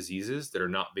niche diseases that are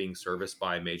not being serviced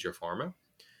by major pharma.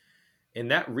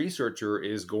 And that researcher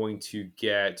is going to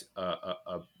get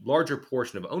a larger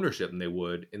portion of ownership than they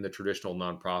would in the traditional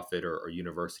nonprofit or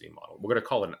university model. We're going to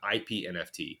call it an IP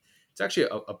NFT. It's actually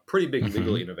a pretty big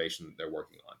legal innovation that they're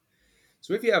working on.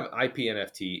 So if you have IP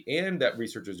NFT and that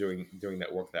researcher is doing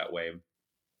that work that way,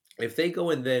 if they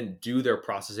go and then do their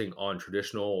processing on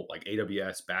traditional like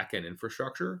AWS backend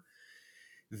infrastructure,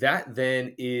 that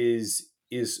then is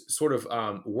sort of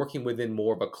working within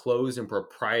more of a closed and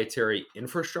proprietary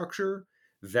infrastructure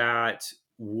that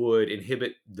would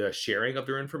inhibit the sharing of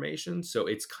their information. So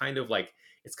it's kind of like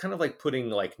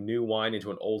putting like new wine into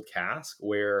an old cask,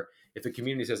 where if the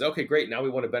community says, okay, great, now we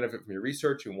want to benefit from your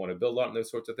research, we want to build on those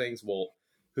sorts of things. Well,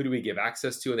 who do we give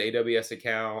access to in the AWS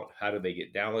account? How do they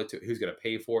get downloaded to? Who's going to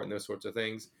pay for it and those sorts of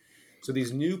things? So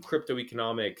these new crypto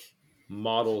economic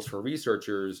models for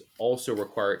researchers also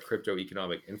require crypto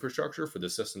economic infrastructure for the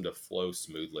system to flow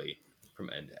smoothly from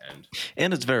end to end.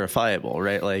 And it's verifiable,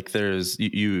 right? Like there's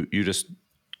you just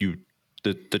you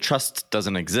the trust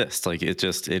doesn't exist. Like it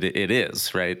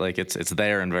is, right? Like it's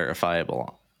there and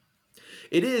verifiable.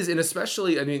 It is, and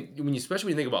especially, I mean, especially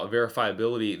when you think about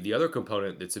verifiability, the other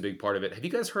component that's a big part of it. Have you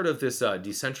guys heard of this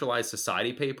decentralized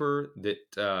society paper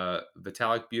that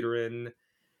Vitalik Buterin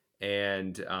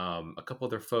and a couple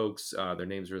other folks, their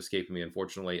names are escaping me,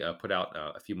 unfortunately, put out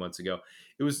a few months ago?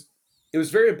 It was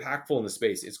very impactful in the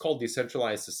space. It's called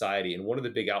Decentralized Society, and one of the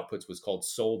big outputs was called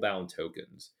soul-bound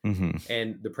tokens. Mm-hmm.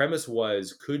 And the premise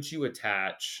was, could you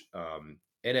attach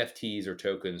NFTs or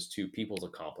tokens to people's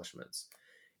accomplishments?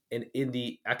 And in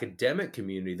the academic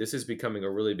community, this is becoming a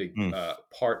really big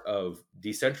part of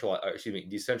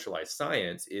decentralized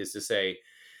science. Is to say,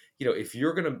 if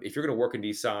you're gonna work in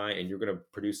DeSci and you're gonna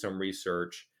produce some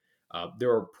research,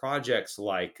 there are projects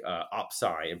like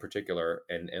OpSci in particular,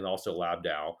 and also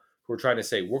LabDAO, who are trying to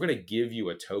say, we're going to give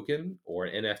you a token or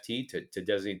an NFT to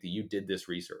designate that you did this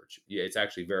research. Yeah, it's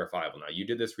actually verifiable now. You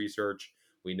did this research.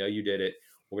 We know you did it.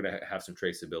 We're going to have some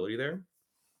traceability there.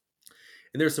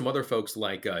 And there's some other folks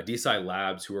like DeSci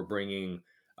Labs who are bringing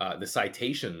the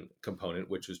citation component,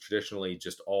 which was traditionally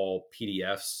just all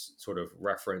PDFs sort of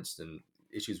referenced and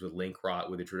issues with link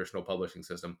rot with the traditional publishing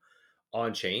system,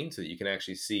 on chain, so that you can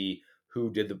actually see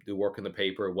who did the work in the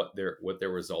paper, what their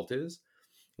result is.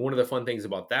 One of the fun things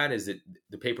about that is that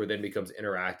the paper then becomes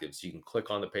interactive. So you can click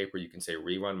on the paper, you can say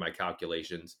rerun my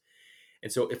calculations.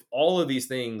 And so if all of these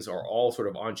things are all sort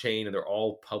of on chain and they're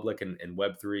all public and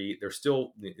Web3, they're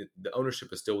still, the ownership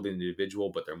is still within the individual,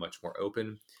 but they're much more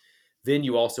open. Then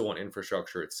you also want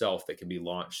infrastructure itself that can be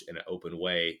launched in an open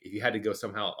way. If you had to go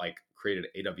somehow like create an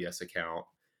AWS account,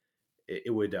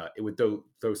 it would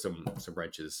throw some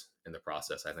wrenches in the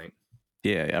process, I think.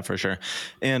 Yeah, for sure.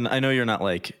 And I know you're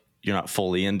not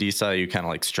fully in DeSci, you kind of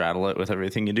like straddle it with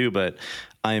everything you do, but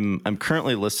I'm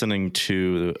currently listening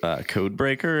to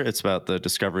Codebreaker. It's about the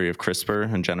discovery of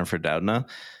CRISPR and Jennifer Doudna,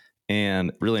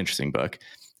 and really interesting book.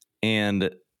 And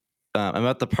I'm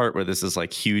at the part where this is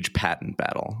like huge patent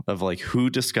battle of like who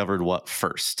discovered what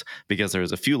first, because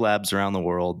there's a few labs around the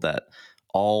world that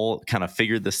all kind of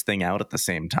figured this thing out at the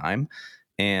same time.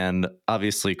 And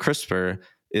obviously CRISPR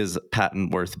is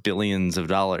patent worth billions of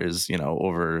dollars,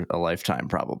 over a lifetime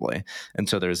probably. And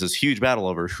so there's this huge battle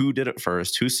over who did it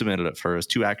first, who submitted it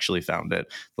first, who actually found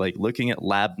it, like looking at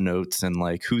lab notes and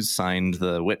like who's signed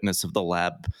the witness of the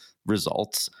lab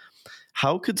results.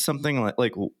 How could something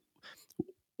like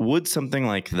would something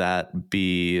like that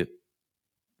be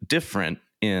different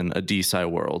in a DeSci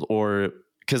world? Or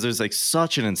because there's like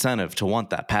such an incentive to want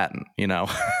that patent,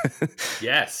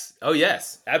 Yes. Oh,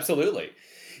 yes, absolutely.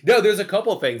 No, there's a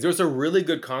couple of things. There's a really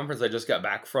good conference I just got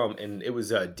back from, and it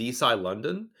was DeSci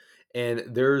London. And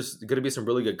there's going to be some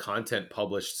really good content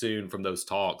published soon from those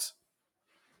talks.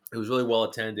 It was really well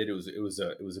attended. It was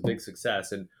a big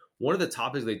success. And one of the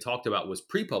topics they talked about was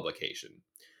pre-publication,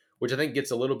 which I think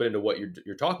gets a little bit into what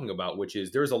you're talking about, which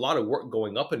is there's a lot of work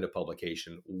going up into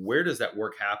publication. Where does that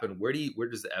work happen? Where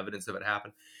does the evidence of it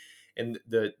happen? And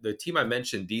the team I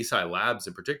mentioned, DeSci Labs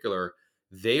in particular,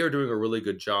 they are doing a really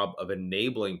good job of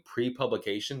enabling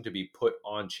pre-publication to be put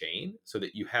on chain, so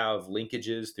that you have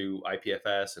linkages through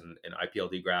IPFS and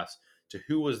IPLD graphs to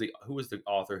who was the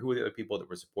author, who were the other people that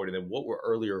were supporting them, what were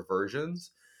earlier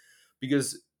versions.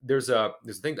 Because there's a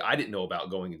thing that I didn't know about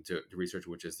going into research,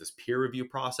 which is this peer review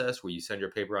process where you send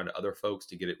your paper on to other folks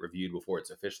to get it reviewed before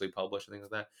it's officially published and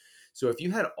things like that. So if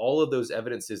you had all of those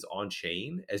evidences on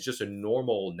chain as just a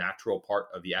normal, natural part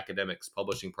of the academics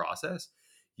publishing process,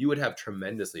 you would have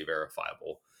tremendously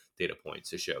verifiable data points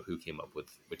to show who came up with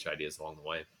which ideas along the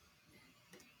way.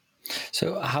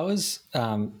 So how is,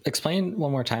 explain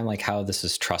one more time, like how this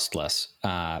is trustless?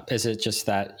 Is it just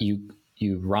that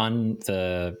you run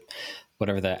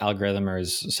whatever the algorithm or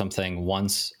something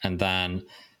once, and then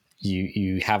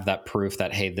you have that proof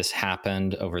that, hey, this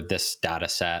happened over this data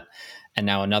set, and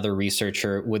now another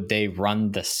researcher, would they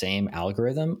run the same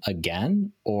algorithm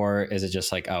again? Or is it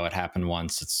just like, oh, it happened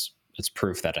once, it's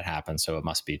proof that it happened, so it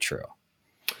must be true?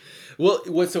 Well,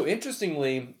 what's so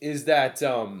interestingly is that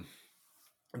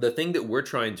the thing that we're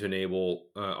trying to enable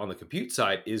on the compute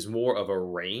side is more of a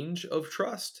range of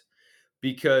trust.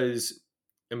 Because,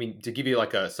 I mean, to give you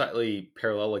like a slightly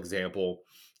parallel example,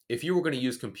 if you were going to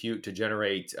use compute to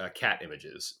generate cat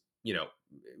images,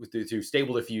 through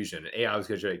stable diffusion, AI was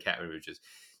going to generate cat images,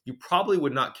 you probably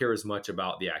would not care as much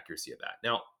about the accuracy of that.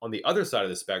 Now, on the other side of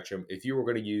the spectrum, if you were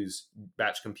going to use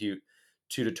batch compute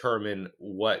to determine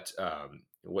what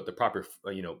the proper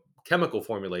chemical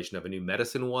formulation of a new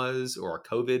medicine was, or a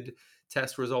COVID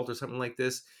test result or something like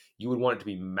this, you would want it to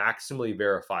be maximally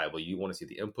verifiable. You want to see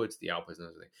the inputs, the outputs, and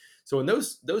everything. So in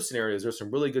those scenarios, there's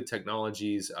some really good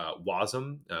technologies.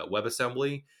 WASM,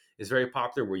 WebAssembly, is very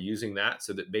popular. We're using that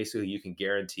so that basically you can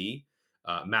guarantee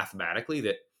mathematically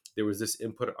that there was this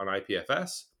input on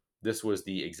IPFS, this was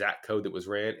the exact code that was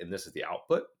ran, and this is the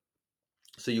output.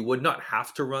 So you would not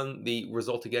have to run the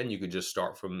result again. You could just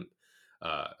start from,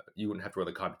 you wouldn't have to run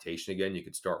the computation again. You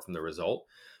could start from the result.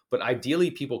 But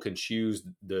ideally, people can choose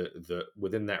the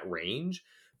within that range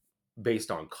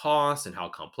based on cost and how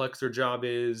complex their job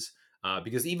is.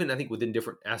 Because even I think within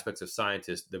different aspects of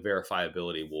scientists, the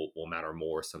verifiability will matter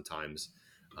more sometimes,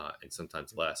 and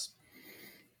sometimes less.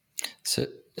 So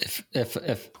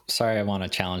if sorry, I want to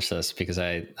challenge this because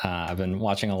I've been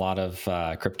watching a lot of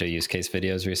crypto use case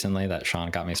videos recently that Sean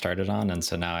got me started on, and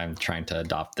so now I'm trying to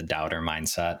adopt the doubter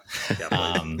mindset.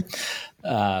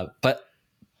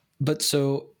 But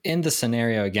so in the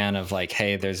scenario again of like,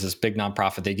 hey, there's this big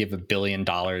nonprofit, they give $1 billion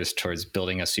towards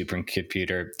building a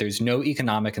supercomputer. There's no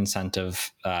economic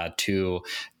incentive to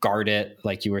guard it,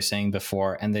 like you were saying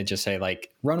before. And they just say like,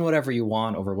 run whatever you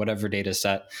want over whatever data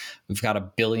set. We've got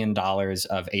 $1 billion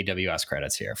of AWS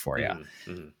credits here for you.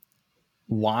 Mm-hmm.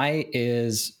 Why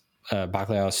is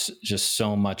Bacalhau just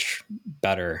so much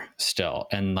better still?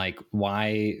 And like,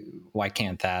 why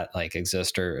can't that like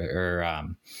exist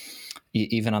or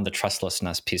even on the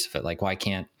trustlessness piece of it, like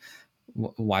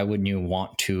why wouldn't you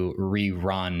want to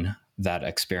rerun that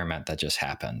experiment that just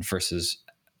happened versus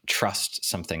trust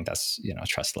something that's,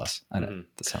 trustless? I know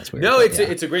that sounds weird. No,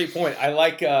 it's a great point. I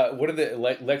like, what did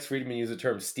Lex Friedman use the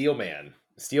term steel man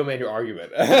your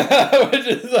argument, which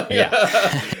is like,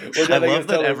 I love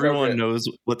that everyone knows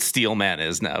what Steelman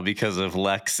is now because of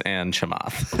Lex and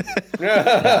Chamath.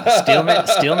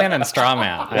 Steelman and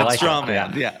Strawman. I like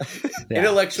Strawman. Yeah.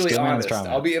 Intellectually honest.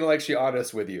 I'll be intellectually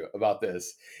honest with you about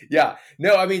this. Yeah.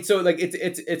 No, I mean, so like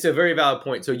it's a very valid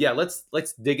point. So yeah,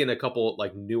 let's dig in a couple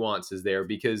like nuances there,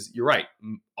 because you're right.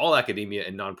 All academia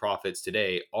and nonprofits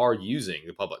today are using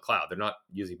the public cloud. They're not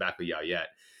using Bacalhau yet.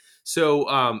 So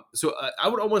I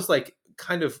would almost like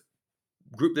kind of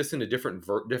group this into different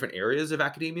areas of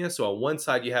academia. So on one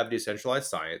side, you have decentralized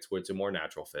science, which is a more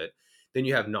natural fit. Then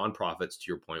you have nonprofits, to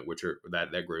your point, which are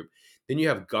that group. Then you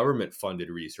have government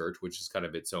funded research, which is kind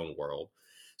of its own world.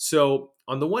 So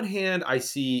on the one hand, I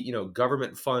see,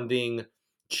 government funding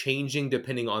changing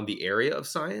depending on the area of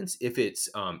science. If it's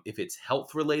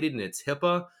health related and it's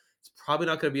HIPAA, it's probably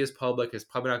not going to be as public. It's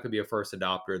probably not going to be a first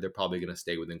adopter. They're probably going to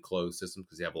stay within closed systems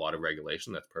because they have a lot of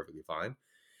regulation. That's perfectly fine.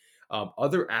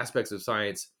 Other aspects of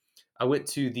science, I went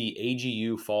to the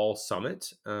AGU Fall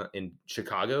Summit in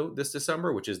Chicago this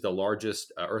December, which is the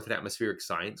largest Earth and Atmospheric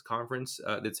Science conference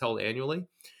that's held annually.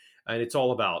 And it's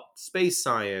all about space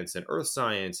science and earth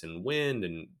science and wind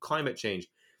and climate change.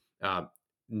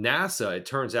 NASA, it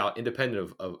turns out,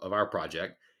 independent of our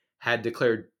project, had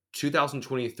declared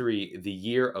 2023 the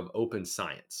year of open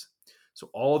science. So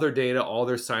all their data, all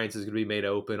their science is going to be made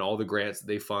open. All the grants that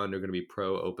they fund are going to be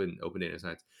pro open data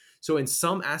science. So in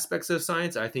some aspects of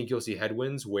science, I think you'll see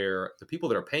headwinds where the people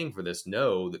that are paying for this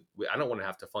know that I don't want to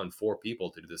have to fund 4 people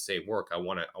to do the same work. I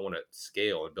want to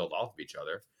scale and build off of each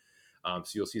other.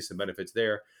 So you'll see some benefits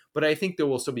there. But I think there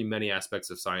will still be many aspects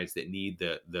of science that need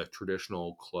the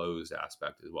traditional closed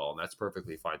aspect as well. And that's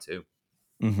perfectly fine too.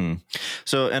 Mm-hmm.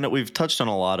 So, and we've touched on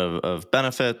a lot of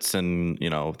benefits and,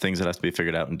 things that have to be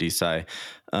figured out in DeSci.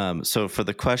 So for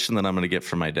the question that I'm going to get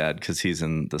from my dad, because he's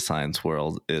in the science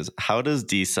world, is how does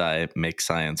DeSci make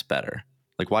science better?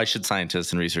 Like, why should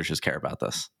scientists and researchers care about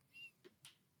this?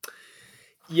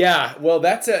 Yeah, well,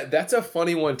 that's a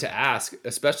funny one to ask,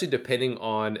 especially depending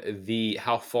on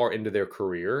how far into their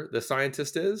career the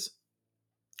scientist is.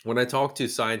 When I talk to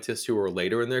scientists who are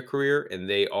later in their career and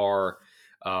they are,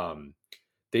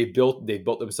 they've built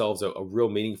themselves a real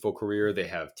meaningful career. They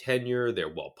have tenure.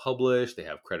 They're well published. They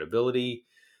have credibility.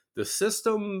 The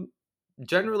system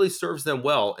generally serves them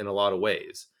well in a lot of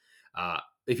ways.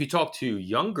 If you talk to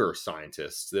younger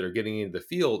scientists that are getting into the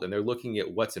field and they're looking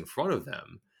at what's in front of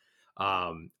them,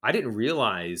 I didn't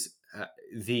realize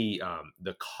the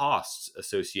costs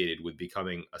associated with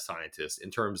becoming a scientist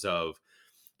in terms of,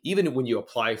 even when you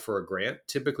apply for a grant,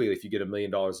 typically if you get $1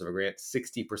 million of a grant,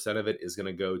 60% of it is going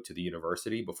to go to the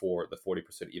university before the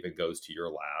 40% even goes to your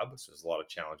lab. So there's a lot of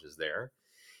challenges there.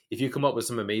 If you come up with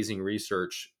some amazing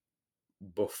research,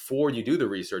 before you do the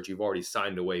research, you've already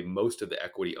signed away most of the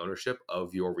equity ownership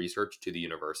of your research to the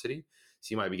university.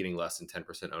 So you might be getting less than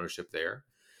 10% ownership there.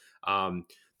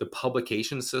 The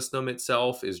publication system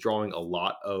itself is drawing a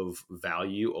lot of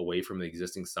value away from the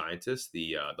existing scientists.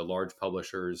 The large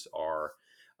publishers are,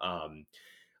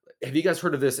 have you guys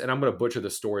heard of this? And I'm going to butcher the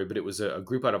story, but it was a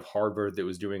group out of Harvard that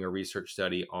was doing a research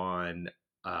study on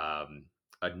a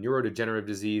neurodegenerative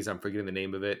disease. I'm forgetting the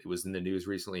name of it. It was in the news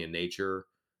recently in Nature.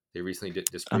 They recently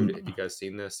disproved it. Have you guys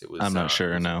seen this? It was. I'm not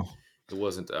sure. No, it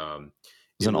wasn't.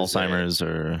 was it Alzheimer's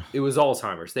or? It was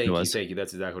Alzheimer's. Thank you. Thank you.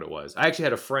 That's exactly what it was. I actually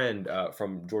had a friend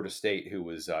from Georgia State who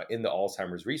was in the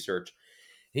Alzheimer's research.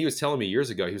 He was telling me years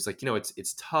ago, he was like,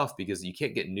 it's tough because you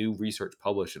can't get new research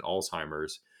published in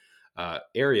Alzheimer's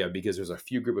area because there's a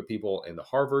few group of people in the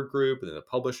Harvard group and then the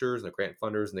publishers and the grant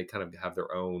funders, and they kind of have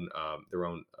their own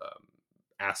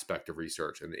aspect of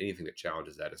research, and anything that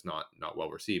challenges that is not well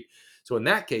received. So in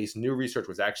that case, new research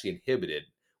was actually inhibited,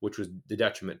 which was the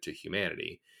detriment to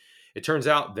humanity. It turns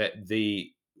out that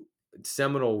the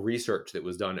seminal research that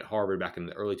was done at Harvard back in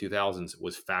the early 2000s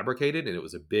was fabricated, and it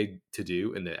was a big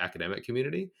to-do in the academic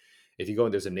community. If you go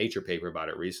and there's a Nature paper about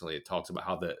it recently, it talks about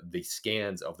how the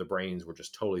scans of the brains were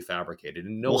just totally fabricated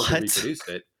and no one could reproduce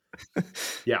it.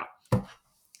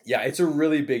 Yeah, it's a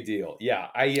really big deal. Yeah,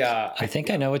 I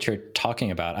think I know what you're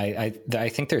talking about. I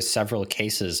think there's several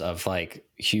cases of like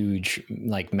huge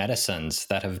like medicines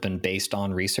that have been based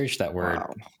on research that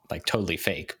were like totally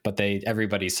fake, but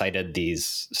everybody cited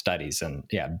these studies and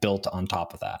built on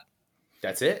top of that.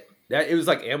 That's it. It was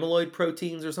like amyloid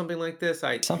proteins or something like this.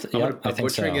 I'm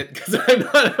butchering it because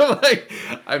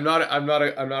I'm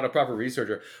not a proper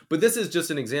researcher. But this is just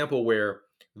an example where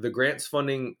the grants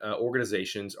funding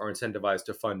organizations are incentivized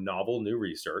to fund novel new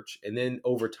research. And then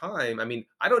over time, I mean,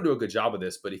 I don't do a good job of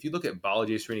this, but if you look at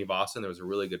Balaji Srinivasan, there was a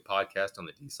really good podcast on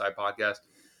the DSci podcast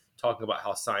talking about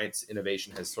how science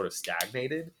innovation has sort of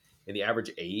stagnated, and the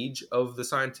average age of the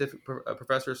scientific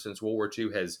professor since World War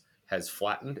II has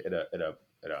flattened at a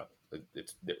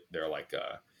they're like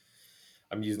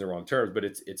I'm using the wrong terms, but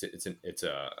it's an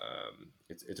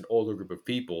older group of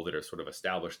people that are sort of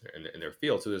established in their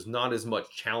field. So there's not as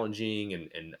much challenging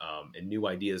and new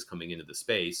ideas coming into the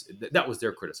space. That was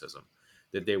their criticism,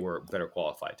 that they were better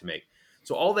qualified to make.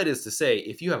 So all that is to say,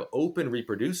 if you have open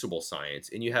reproducible science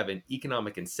and you have an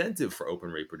economic incentive for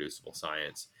open reproducible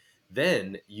science,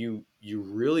 then you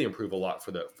really improve a lot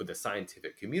for the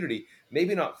scientific community.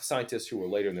 Maybe not scientists who are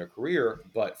later in their career,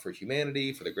 but for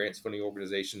humanity, for the grants funding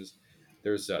organizations,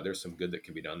 there's some good that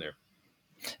can be done there.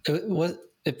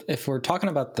 If we're talking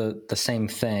about the same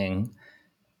thing,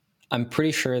 I'm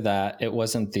pretty sure that it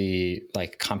wasn't the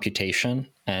like computation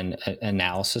and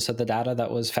analysis of the data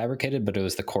that was fabricated, but it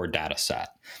was the core data set.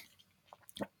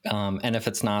 And if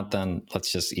it's not, then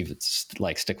let's just even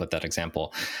like stick with that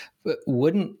example.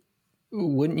 Wouldn't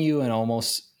you and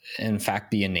almost in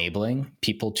fact be enabling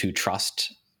people to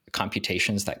trust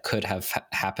computations that could have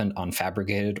happened on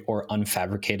fabricated or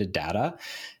unfabricated data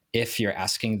if you're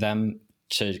asking them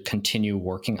to continue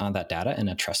working on that data in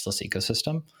a trustless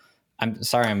ecosystem? I'm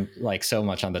sorry, I'm like so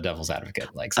much on the devil's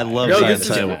advocate. Like I love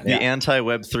the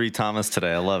anti-Web3 Thomas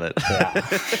today. I love it. Yeah.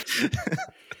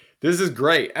 This is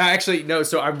great. Actually, no,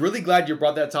 so I'm really glad you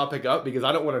brought that topic up because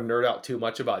I don't want to nerd out too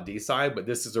much about DeSci, but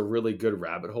this is a really good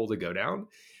rabbit hole to go down.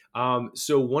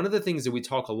 So one of the things that we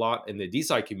talk a lot in the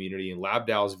DeSci community, and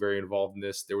LabDAO is very involved in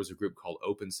this, there was a group called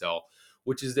OpenCell,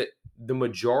 which is that the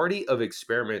majority of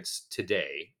experiments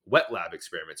today, wet lab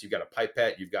experiments, you've got a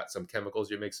pipette, you've got some chemicals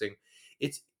you're mixing.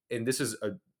 And this is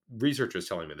researchers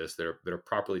telling me this, that are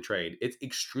properly trained. It's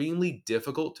extremely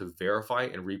difficult to verify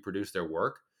and reproduce their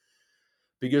work,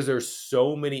 because there's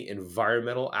so many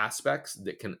environmental aspects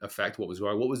that can affect what was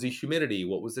going on. What was the humidity?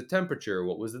 What was the temperature?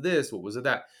 What was this? What was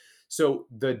that? So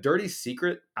the dirty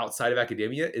secret outside of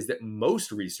academia is that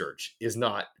most research is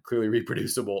not clearly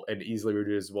reproducible and easily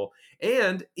reproducible.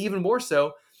 And even more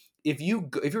so, if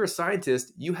you're a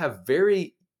scientist, you have an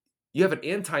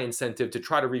anti-incentive to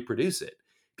try to reproduce it,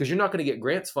 because you're not going to get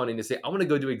grants funding to say, I'm going to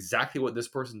go do exactly what this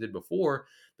person did before.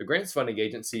 The grants funding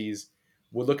agencies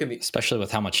will look at especially with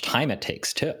how much time it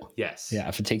takes too. Yes. Yeah.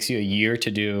 If it takes you a year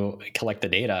to collect the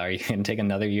data, are you going to take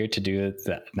another year to do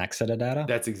the next set of data?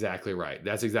 That's exactly right.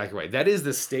 That is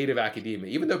the state of academia.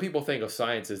 Even though people think of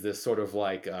science as this sort of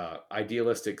like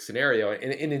idealistic scenario,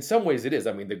 and in some ways it is.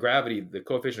 I mean, the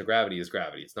coefficient of gravity is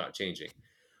gravity. It's not changing.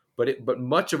 But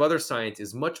much of other science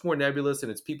is much more nebulous,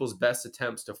 and it's people's best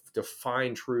attempts to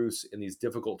find truths in these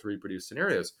difficult to reproduce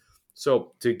scenarios.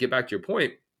 So to get back to your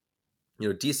point,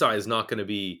 DeSci is not going to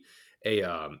be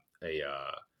an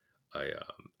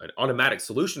automatic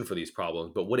solution for these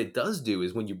problems. But what it does do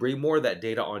is when you bring more of that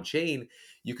data on chain,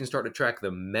 you can start to track the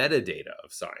metadata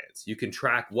of science. You can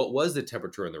track what was the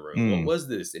temperature in the room, what was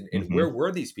this, and where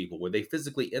were these people? Were they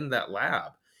physically in that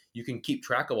lab? You can keep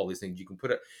track of all these things. You can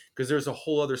put it, because there's a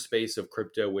whole other space of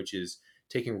crypto, which is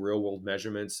taking real world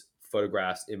measurements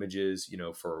photographs, images,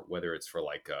 for whether it's for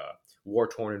like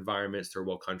war-torn environments, third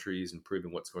world countries, and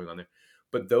proving what's going on there.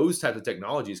 But those types of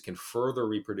technologies can further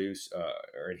reproduce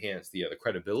or enhance the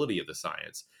credibility of the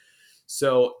science.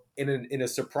 So in a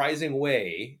surprising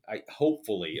way,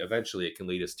 hopefully eventually it can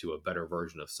lead us to a better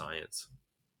version of science.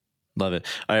 Love it.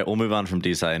 All right, we'll move on from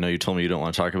DSI. I know you told me you don't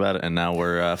want to talk about it, and now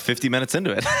we're 50 minutes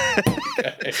into it.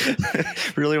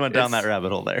 Really went down that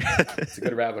rabbit hole there. It's a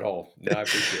good rabbit hole. No, I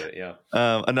appreciate it. Yeah.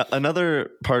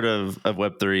 Another part of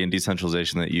Web3 and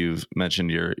decentralization that you've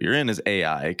mentioned you're in is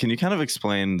AI. Can you kind of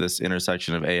explain this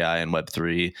intersection of AI and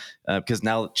Web3? Because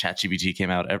now ChatGPT came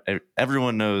out,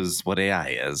 everyone knows what AI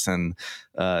is, and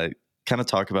kind of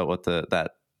talk about what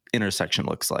that intersection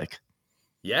looks like.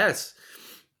 Yes.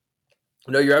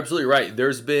 No, you're absolutely right.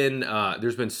 There's been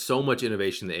so much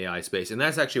innovation in the AI space, and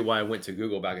that's actually why I went to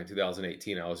Google back in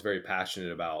 2018. I was very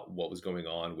passionate about what was going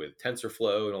on with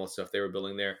TensorFlow and all the stuff they were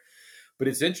building there. But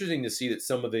it's interesting to see that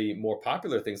some of the more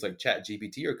popular things like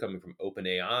ChatGPT are coming from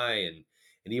OpenAI, and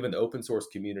even the open source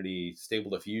community. Stable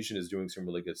Diffusion is doing some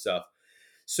really good stuff.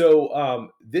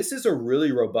 So this is a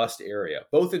really robust area,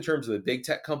 both in terms of the big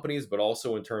tech companies, but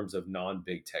also in terms of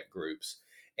non-big tech groups.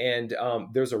 And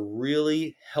there's a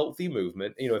really healthy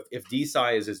movement. If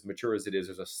DeSci is as mature as it is,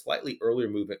 there's a slightly earlier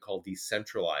movement called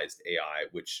Decentralized AI,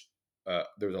 which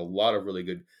there's a lot of really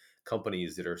good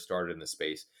companies that are started in the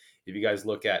space. If you guys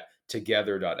look at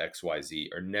together.xyz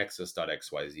or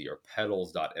nexus.xyz or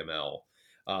petals.ml,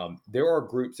 there are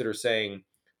groups that are saying,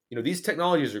 these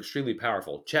technologies are extremely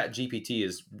powerful. ChatGPT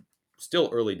is still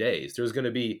early days. There's going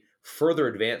to be further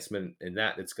advancement in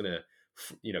that. It's going to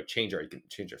change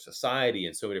our society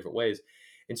in so many different ways.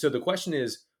 And so the question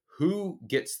is, who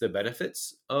gets the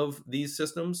benefits of these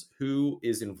systems? Who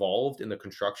is involved in the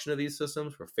construction of these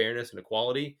systems for fairness and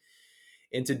equality?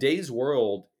 In today's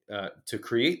world, to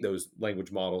create those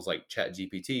language models like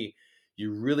ChatGPT,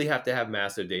 you really have to have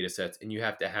massive data sets, and you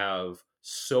have to have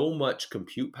so much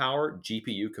compute power,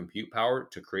 GPU compute power,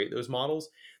 to create those models.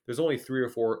 There's only 3 or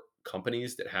 4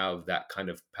 companies that have that kind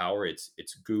of power. It's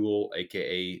Google,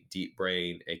 aka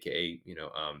DeepBrain, aka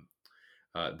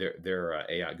their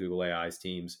AI, Google AI's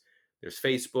teams. There's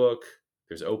Facebook,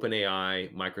 there's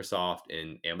OpenAI, Microsoft,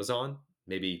 and Amazon.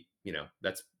 Maybe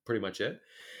that's pretty much it.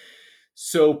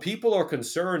 So people are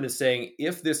concerned and saying,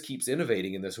 if this keeps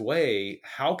innovating in this way,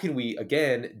 how can we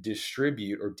again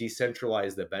distribute or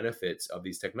decentralize the benefits of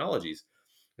these technologies?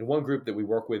 And one group that we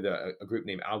work with, a group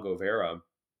named Algo Vera,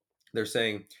 they're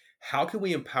saying, how can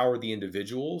we empower the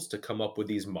individuals to come up with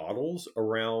these models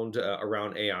around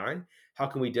AI? How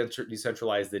can we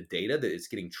decentralize the data that it's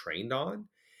getting trained on?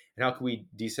 And how can we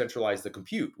decentralize the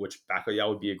compute, which Bacalhau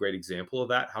would be a great example of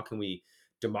that? How can we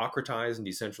democratize and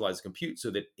decentralize compute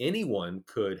so that anyone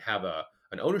could have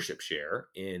an ownership share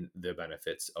in the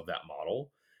benefits of that model,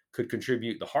 could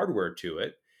contribute the hardware to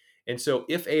it? And so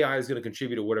if AI is going to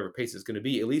contribute at whatever pace it's going to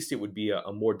be, at least it would be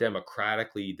a more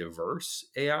democratically diverse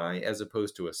AI as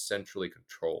opposed to a centrally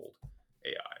controlled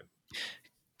AI.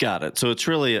 Got it. So it's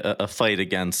really a fight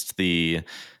against the,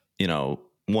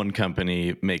 one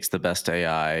company makes the best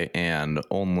AI and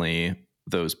only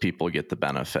those people get the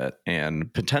benefit.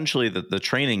 And potentially the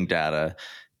training data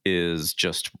is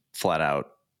just flat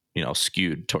out,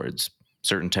 skewed towards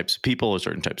certain types of people or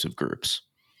certain types of groups.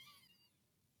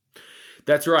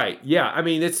 That's right. Yeah. I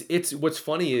mean, it's what's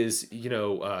funny is,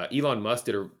 Elon Musk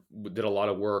did a lot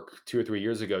of work 2 or 3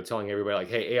 years ago telling everybody like,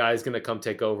 hey, AI is going to come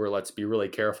take over. Let's be really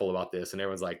careful about this. And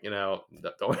everyone's like,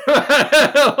 don't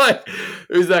like,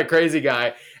 who's that crazy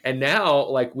guy? And now,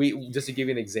 like, just to give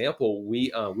you an example,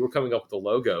 we were coming up with a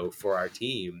logo for our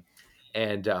team,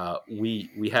 and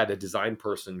we had a design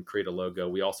person create a logo.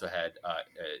 We also had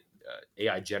a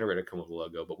AI generator come up with a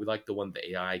logo, but we liked the one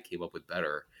the AI came up with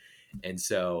better. And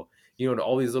so, in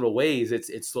all these little ways,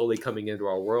 it's slowly coming into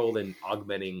our world and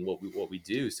augmenting what we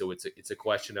do. So it's a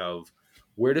question of,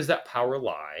 where does that power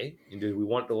lie? And do we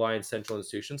want it to lie in central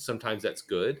institutions? Sometimes that's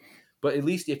good, but at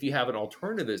least if you have an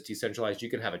alternative that's decentralized, you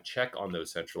can have a check on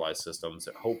those centralized systems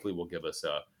that hopefully will give us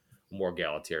a more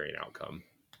egalitarian outcome.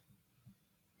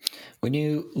 When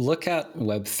you look at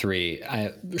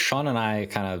Web3, Sean and I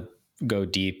kind of go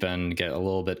deep and get a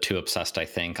little bit too obsessed, I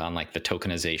think, on like the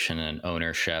tokenization and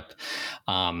ownership.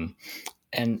 And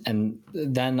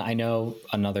then I know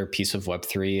another piece of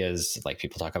Web3 is like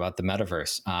people talk about the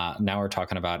metaverse. Now we're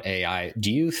talking about AI.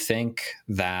 Do you think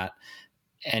that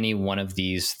any one of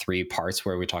these 3 parts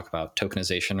where we talk about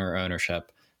tokenization or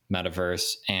ownership,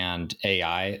 metaverse, and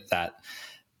AI, that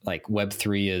like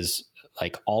Web3 is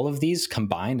like all of these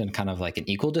combined and kind of like an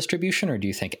equal distribution? Or do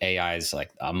you think AI is like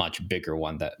a much bigger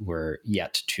one that we're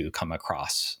yet to come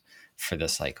across for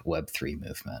this like Web3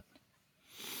 movement?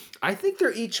 I think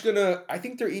they're each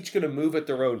gonna move at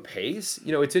their own pace.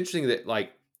 It's interesting that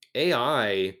like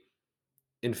AI,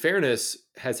 in fairness,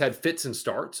 has had fits and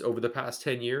starts over the past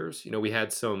 10 years. We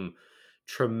had some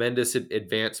tremendous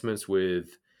advancements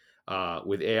with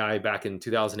AI back in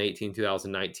 2018,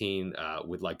 2019,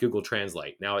 with like Google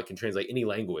Translate. Now it can translate any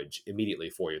language immediately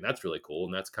for you. And that's really cool.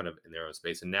 And that's kind of in their own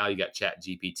space. And now you got Chat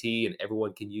GPT and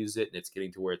everyone can use it. And it's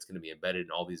getting to where it's going to be embedded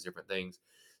in all these different things.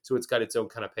 So it's got its own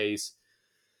kind of pace.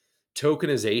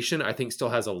 Tokenization, I think, still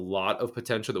has a lot of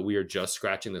potential that we are just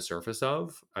scratching the surface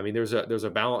of. I mean, there's a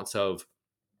balance of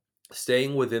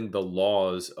staying within the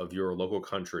laws of your local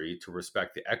country to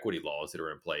respect the equity laws that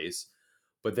are in place,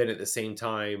 but then at the same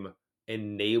time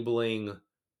enabling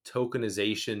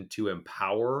tokenization to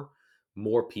empower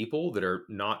more people that are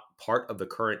not part of the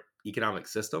current economic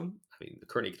system. I mean, the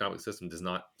current economic system does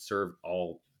not serve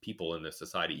all people in this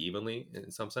society evenly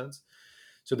in some sense.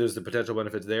 So there's the potential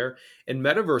benefits there. And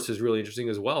metaverse is really interesting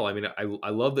as well. I mean, I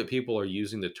love that people are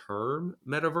using the term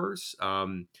metaverse.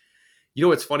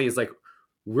 What's funny is like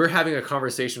we're having a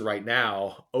conversation right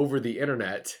now over the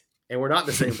internet and we're not in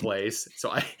the same place.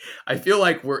 So I feel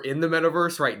like we're in the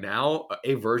metaverse right now,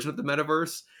 a version of the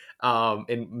metaverse.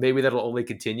 And maybe that'll only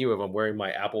continue if I'm wearing my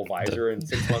Apple visor in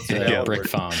 6 months from now. Brick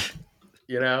phone.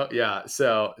 Yeah.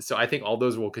 So I think all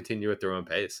those will continue at their own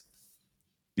pace.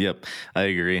 Yep, I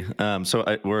agree.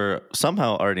 We're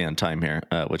somehow already on time here,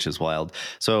 which is wild.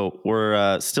 So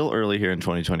we're still early here in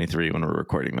 2023 when we're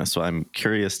recording this. So I'm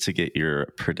curious to get your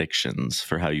predictions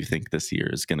for how you think this year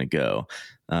is going to go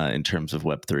in terms of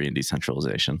Web3 and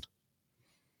decentralization.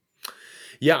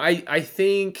 Yeah, I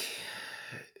think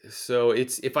so.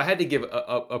 If I had to give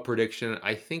a prediction,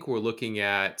 I think we're looking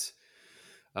at.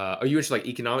 Are you interested like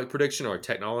economic prediction or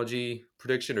technology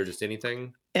prediction or just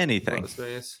anything? Anything.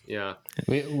 Yeah.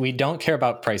 We don't care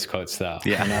about price quotes though.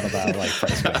 Yeah. We're not about like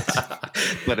price quotes.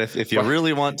 But if you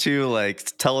really want to,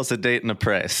 like, tell us a date and a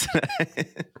price.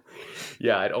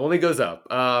 Yeah, it only goes up.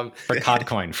 For COD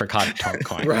coin.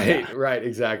 Right,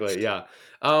 exactly. Yeah.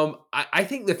 I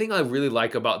think the thing I really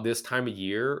like about this time of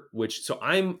year,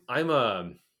 I'm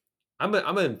an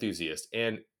enthusiast,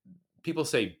 and people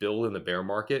say build in the bear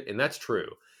market, and that's true.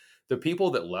 The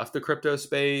people that left the crypto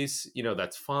space,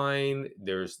 that's fine.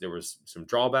 There was some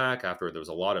drawback after there was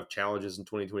a lot of challenges in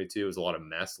 2022. There was a lot of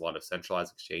mess, a lot of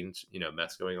centralized exchange,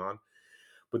 mess going on.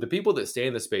 But the people that stay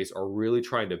in the space are really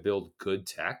trying to build good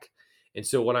tech. And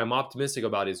so what I'm optimistic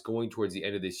about is going towards the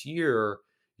end of this year,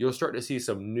 you'll start to see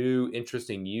some new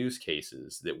interesting use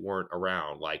cases that weren't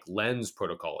around. Like Lens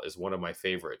protocol is one of my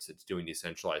favorites. It's doing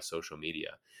decentralized social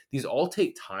media. These all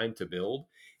take time to build.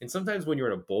 And sometimes when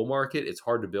you're in a bull market, it's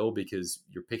hard to build because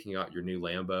you're picking out your new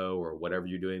Lambo or whatever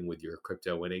you're doing with your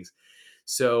crypto winnings.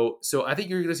 So I think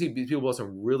you're going to see people build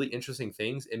some really interesting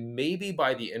things, and maybe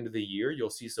by the end of the year, you'll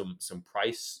see some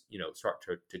price, start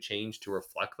to change to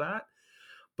reflect that.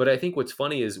 But I think what's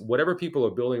funny is whatever people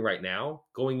are building right now,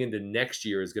 going into next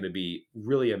year is going to be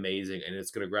really amazing, and it's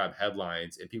going to grab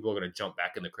headlines, and people are going to jump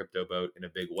back in the crypto boat in a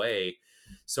big way.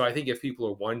 So I think if people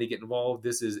are wanting to get involved,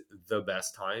 this is the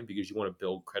best time because you want to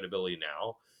build credibility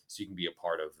now so you can be a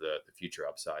part of the future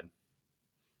upside.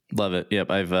 Love it. Yep.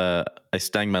 I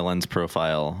stanged my Lens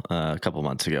profile a couple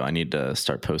months ago. I need to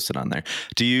start posting on there.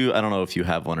 I don't know if you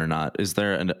have one or not. Is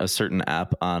there a certain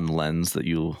app on Lens that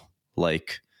you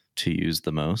like to use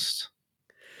the most?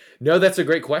 No, that's a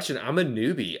great question. I'm a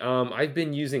newbie. I've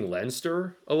been using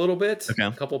Lenster a little bit. Okay.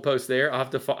 A couple posts there. I'll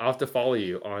have to follow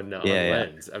you on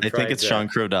Lens. I think it's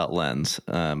SeanCrow.lens.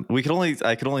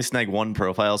 I could only snag one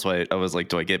profile, so I was like,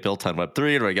 do I get built on Web3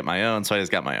 or do I get my own? So I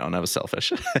just got my own. I was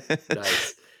selfish.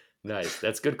 Nice.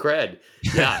 That's good cred.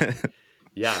 Yeah.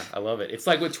 Yeah, I love it. It's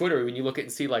like with Twitter, when you look at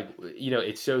and see like,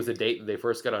 it shows the date that they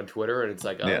first got on Twitter, and it's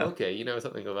like, okay,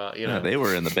 something about, they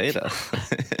were in the beta.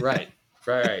 Right.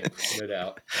 No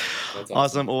doubt. That's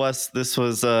awesome. Well, Wes, this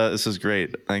was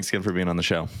great. Thanks again for being on the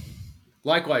show.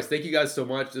 Likewise. Thank you guys so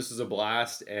much. This was a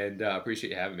blast, and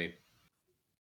appreciate you having me.